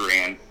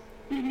Instagram,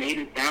 he made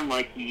it sound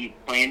like he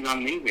plans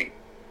on leaving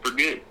for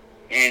good.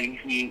 And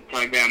he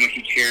talked about how much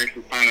he cherished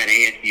his time at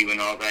ASU and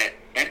all that.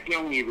 That's the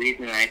only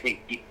reason I think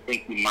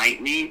he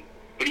might leave,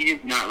 but he's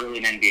just not really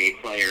an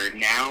NBA player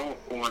now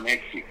or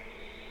next year.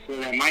 So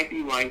that might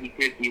be why he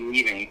could be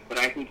leaving, but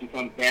I think he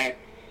comes back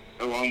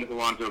along with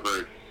Alonzo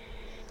Verge.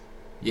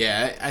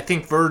 Yeah, I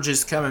think Verge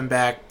is coming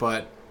back,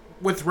 but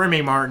with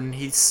Remy Martin,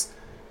 he's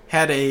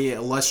had a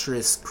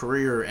illustrious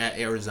career at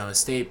Arizona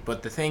State,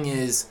 but the thing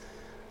is,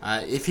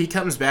 if he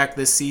comes back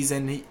this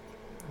season,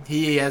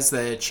 he has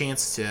the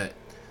chance to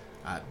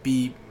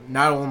be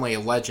not only a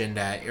legend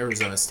at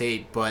Arizona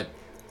State, but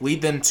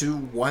lead them to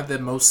one of the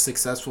most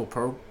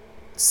successful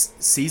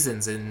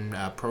seasons in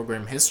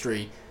program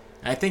history.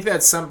 And I think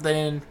that's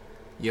something,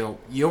 you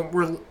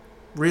don't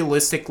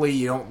realistically,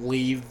 you don't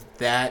leave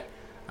that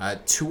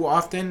too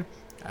often.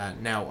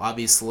 Now,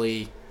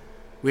 obviously,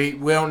 we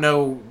don't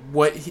know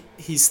what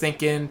he's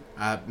thinking.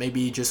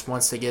 Maybe he just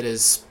wants to get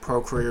his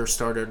pro career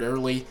started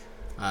early.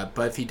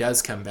 But if he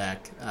does come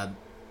back,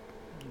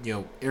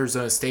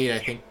 Arizona State, I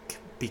think,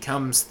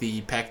 becomes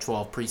the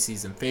Pac-12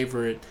 preseason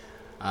favorite,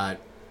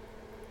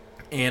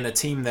 and a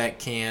team that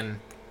can,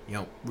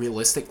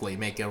 realistically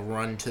make a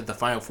run to the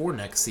Final Four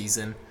next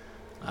season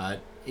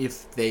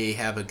if they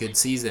have a good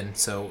season.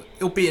 So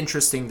it'll be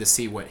interesting to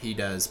see what he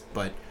does,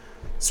 but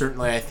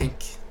certainly I think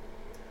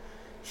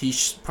he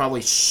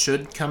probably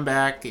should come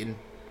back,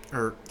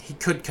 or he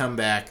could come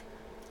back,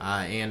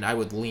 and I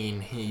would lean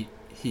he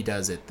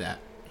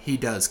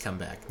does come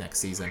back next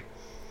season.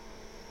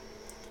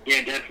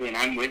 Yeah, definitely, and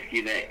I'm with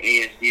you that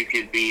ASU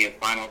could be a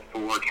Final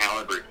Four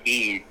caliber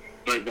team,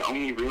 but the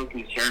only real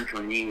concern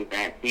for me with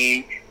that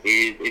team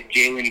is if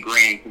Jalen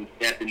Graham can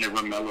step into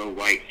Romello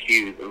White's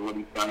shoes of what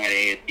he's done at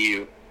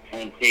ASU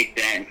and take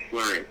that and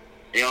flourish.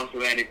 They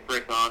also added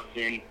Chris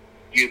Austin,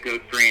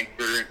 JUCO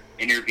transfer,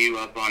 interview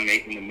up on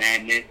Making the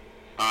Madness.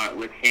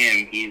 With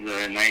him, he's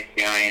a nice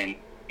guy, and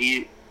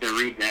to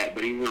read that,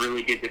 but he's a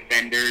really good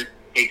defender,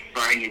 takes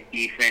pride in his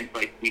defense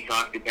like we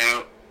talked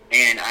about,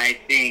 and I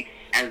think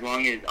as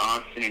long as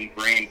Austin and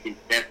Graham can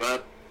step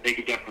up, they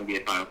could definitely be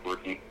a Final Four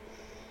team.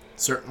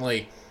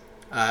 Certainly.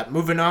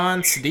 Moving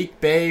on, Saddiq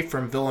Bey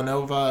from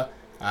Villanova.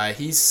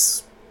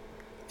 He's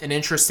an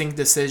interesting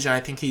decision. I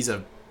think he's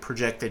a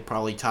projected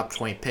probably top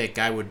 20 pick.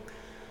 I would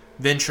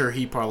venture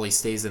he probably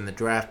stays in the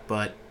draft,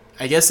 but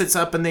I guess it's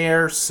up in the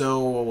air,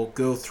 so we'll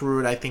go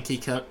through it. I think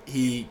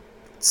he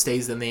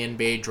stays in the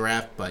NBA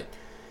draft, but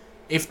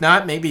if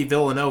not, maybe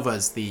Villanova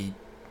is the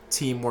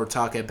team we're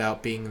talking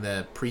about being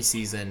the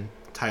preseason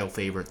title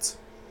favorites.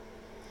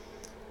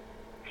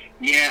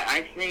 Yeah,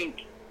 I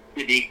think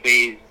Saddiq Bey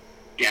is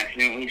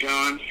definitely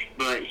John,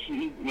 but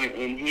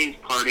in his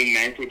parting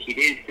message, he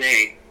did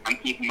say, "I'm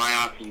keeping my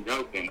options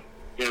open."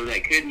 So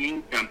that could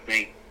mean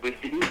something. With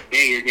Saddiq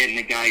Bey, you're getting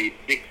a guy who's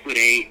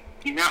 6'8".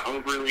 He's not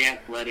overly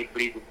athletic,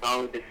 but he's a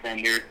solid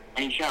defender,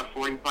 and he shot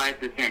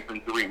 45%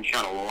 from three and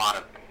shot a lot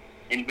of them.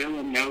 In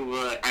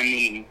Villanova, I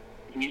mean,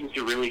 he's just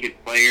a really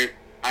good player.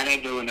 I'd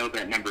have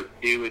Villanova at number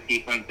 2 if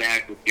he comes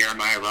back with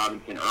Jeremiah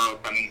Robinson Earl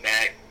coming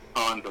back,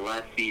 Colin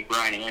Gillespie,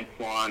 Brian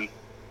Antoine,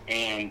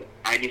 and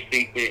I just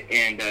think that,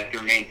 and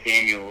Jermaine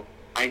Samuel,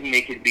 I think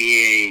they could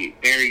be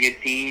a very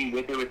good team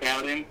with or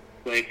without him.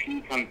 So if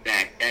he comes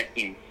back, that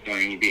team's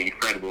going to be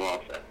incredible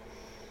also.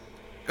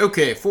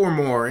 Okay, 4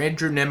 more.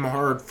 Andrew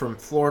Nembhard from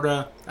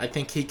Florida. I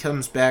think he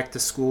comes back to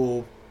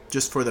school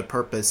just for the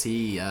purpose.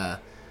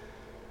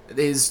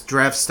 His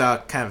draft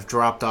stock kind of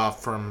dropped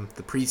off from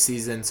the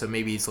preseason, so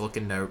maybe he's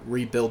looking to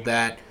rebuild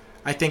that.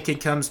 I think he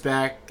comes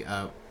back.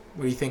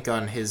 What do you think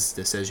on his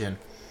decision?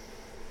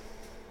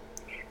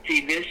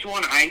 See, this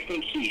one, I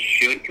think he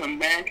should come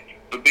back,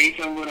 but based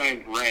on what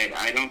I've read,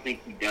 I don't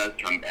think he does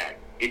come back.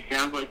 It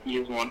sounds like he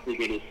just wants to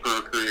get his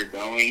pro career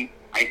going.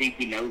 I think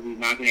he knows he's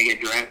not going to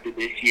get drafted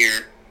this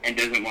year and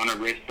doesn't want to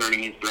risk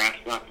starting his draft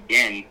stock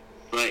again.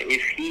 But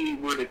if he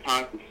were to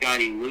talk to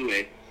Scotty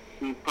Lewis,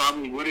 who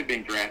probably would have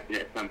been drafted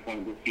at some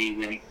point this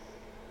season,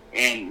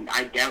 and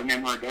I doubt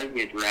Nembhard does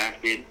get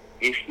drafted,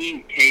 if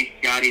he takes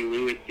Scotty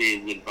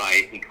Lewis's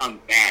advice and comes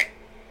back,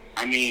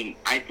 I mean,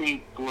 I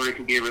think Florida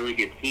could be a really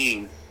good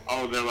team,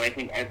 although I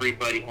think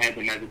everybody had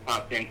them as a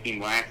top 10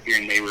 team last year,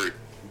 and they were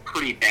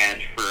pretty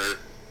bad for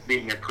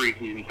being a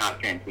preseason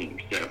top 10 team.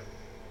 So,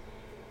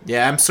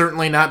 yeah, I'm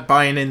certainly not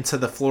buying into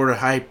the Florida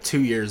hype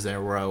 2 years in a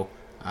row.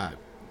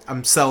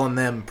 I'm selling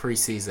them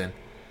preseason.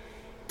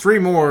 3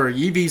 more.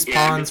 Yves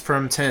Pons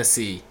from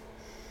Tennessee.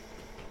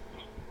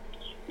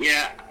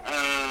 Yeah,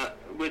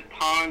 with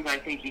Pons, I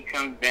think he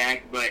comes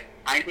back, but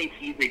I think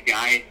he's a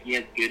guy, if he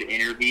has good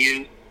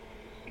interviews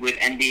with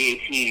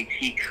NBA teams,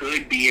 he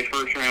could be a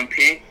first-round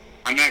pick.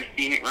 I'm not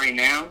seeing it right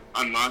now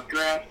on mock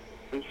draft,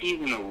 but he's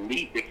an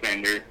elite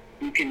defender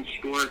who can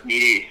score if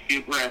needed. He's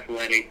super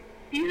athletic.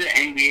 He's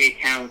an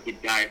NBA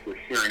talented guy for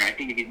sure, and I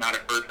think if he's not a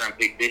first-round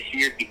pick this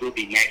year, he will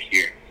be next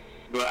year.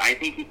 But I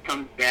think he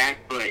comes back,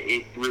 but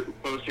it's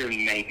closer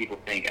than many people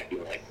think, I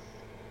feel like.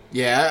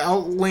 Yeah,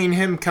 I'll lean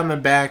him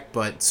coming back,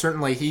 but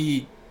certainly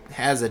he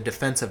has a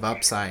defensive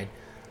upside.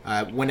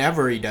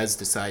 Whenever he does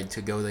decide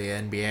to go to the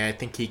NBA, I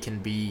think he can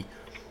be,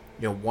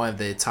 one of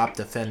the top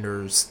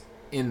defenders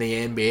in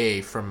the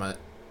NBA from a,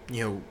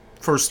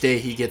 first day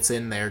he gets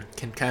in there,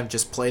 can kind of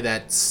just play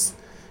that,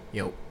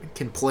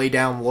 can play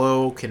down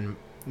low, can,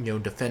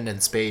 defend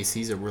in space.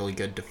 He's a really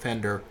good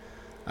defender.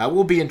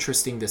 Will be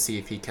interesting to see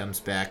if he comes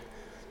back.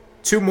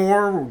 2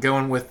 more. We're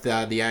going with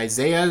the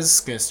Isaiahs.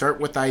 Going to start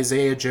with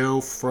Isaiah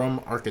Joe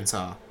from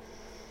Arkansas.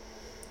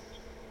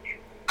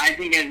 I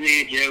think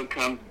Isaiah Joe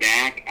comes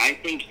back. I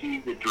think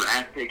he's a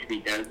draft pick if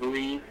he does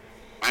leave.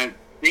 I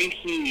think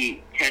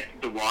he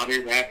tested the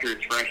waters after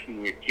his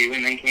freshman year too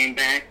and then came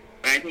back.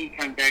 But I think he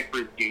comes back for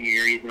his junior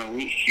year. He's an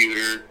elite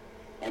shooter.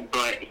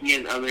 But he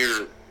has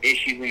other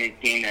issues in his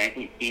game that I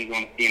think teams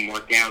want to see him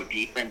work out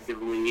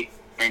defensively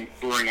and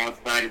scoring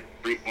outside of the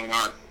three-point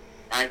arc.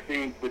 I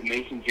think with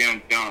Mason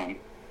Jones gone,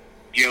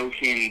 Joe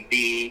can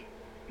be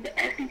the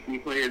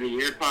SEC Player of the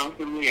Year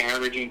possibly,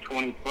 averaging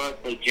 20-plus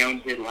like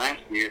Jones did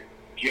last year.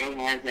 Joe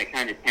has that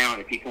kind of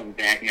talent if he comes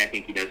back, and I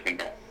think he does come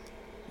back.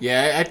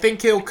 Yeah, I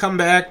think he'll come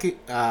back,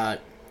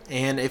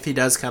 and if he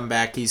does come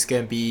back, he's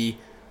going to be,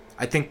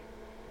 I think,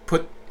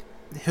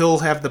 he'll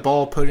have the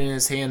ball put in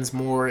his hands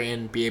more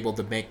and be able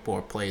to make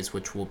more plays,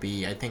 which will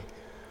be, I think,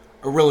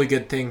 a really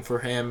good thing for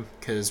him,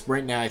 because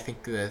right now I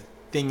think the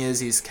thing is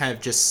he's kind of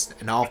just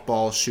an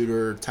off-ball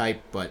shooter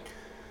type, but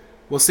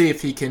we'll see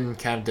if he can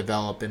kind of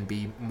develop and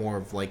be more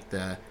of like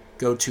the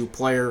go-to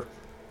player.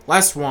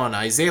 Last one,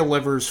 Isaiah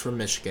Livers from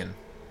Michigan.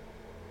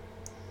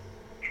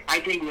 I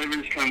think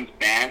Livers comes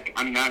back.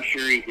 I'm not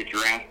sure he's a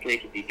draft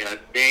pick if he does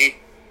stay,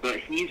 but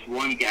he's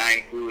one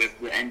guy who, if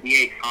the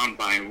NBA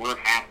Combine were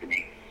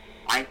happening,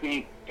 I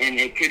think, and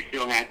it could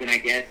still happen, I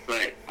guess,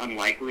 but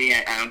unlikely.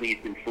 I don't think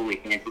it's been fully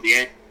canceled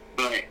yet.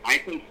 But I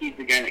think he's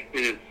the guy that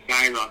could have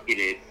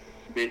skyrocketed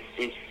this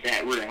if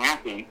that were to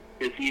happen,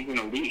 because he's an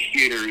elite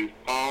shooter. He's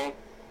tall.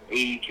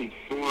 He can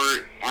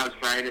score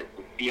outside of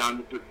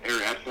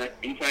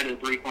inside of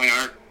the three-point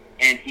arc,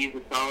 and he's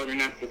a solid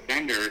enough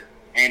defender.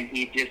 And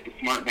he's just a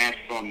smart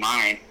basketball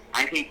mind.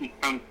 I think he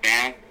comes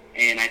back,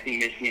 and I think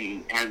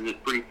Michigan has a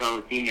pretty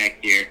solid team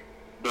next year.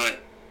 But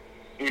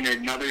in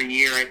another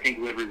year, I think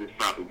Livers is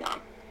probably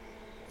gone.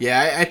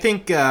 Yeah, I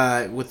think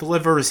with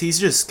Livers, he's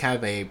just kind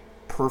of a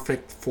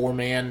perfect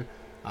four-man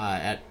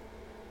at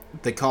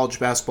the college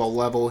basketball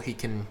level. He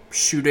can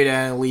shoot it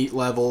at an elite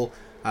level,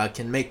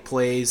 can make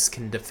plays,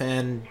 can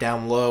defend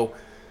down low.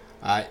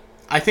 I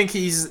think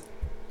he's,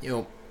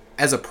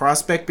 as a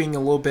prospect, being a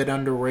little bit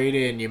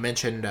underrated. And you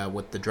mentioned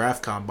with the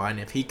draft combine,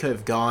 if he could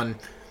have gone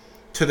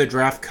to the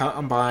draft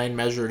combine,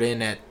 measured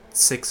in at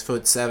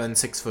 6'7",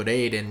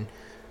 6'8", and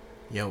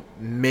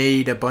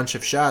made a bunch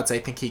of shots, I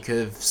think he could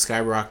have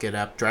skyrocketed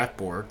up draft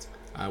boards,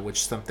 which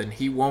is something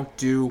he won't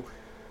do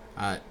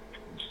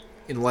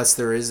unless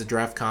there is a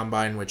draft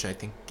combine, which I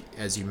think,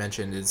 as you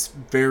mentioned, is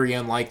very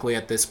unlikely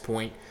at this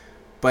point.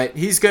 But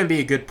he's going to be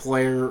a good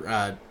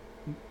player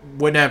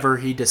whenever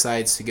he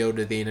decides to go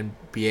to the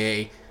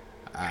NBA.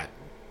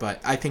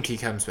 But I think he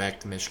comes back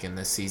to Michigan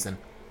this season.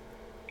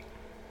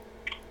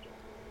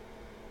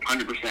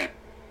 100%.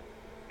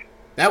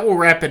 That will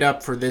wrap it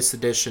up for this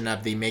edition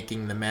of the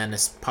Making the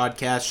Madness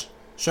podcast.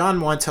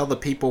 Sean, want to tell the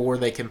people where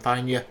they can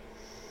find you?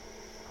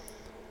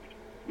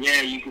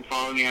 Yeah, you can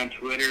follow me on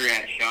Twitter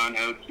at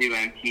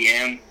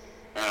SeanO2MTM.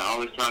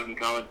 Always talking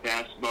college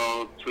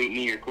basketball. Tweet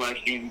me your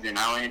questions, and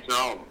I'll answer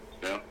all of them.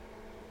 So.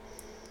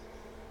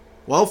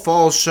 Well,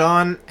 follow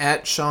Sean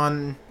at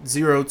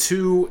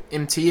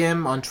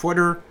Sean02MTM on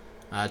Twitter.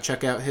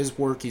 Check out his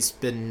work. He's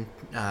been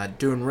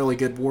doing really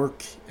good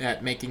work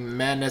at Making the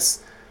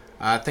Madness.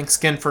 Thanks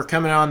again for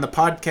coming on the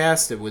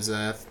podcast. It was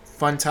a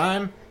fun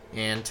time.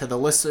 And to the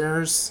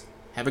listeners,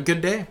 have a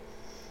good day.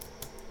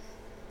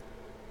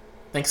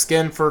 Thanks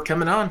again for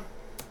coming on.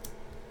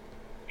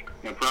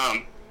 No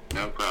problem.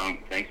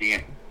 Thanks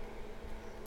again.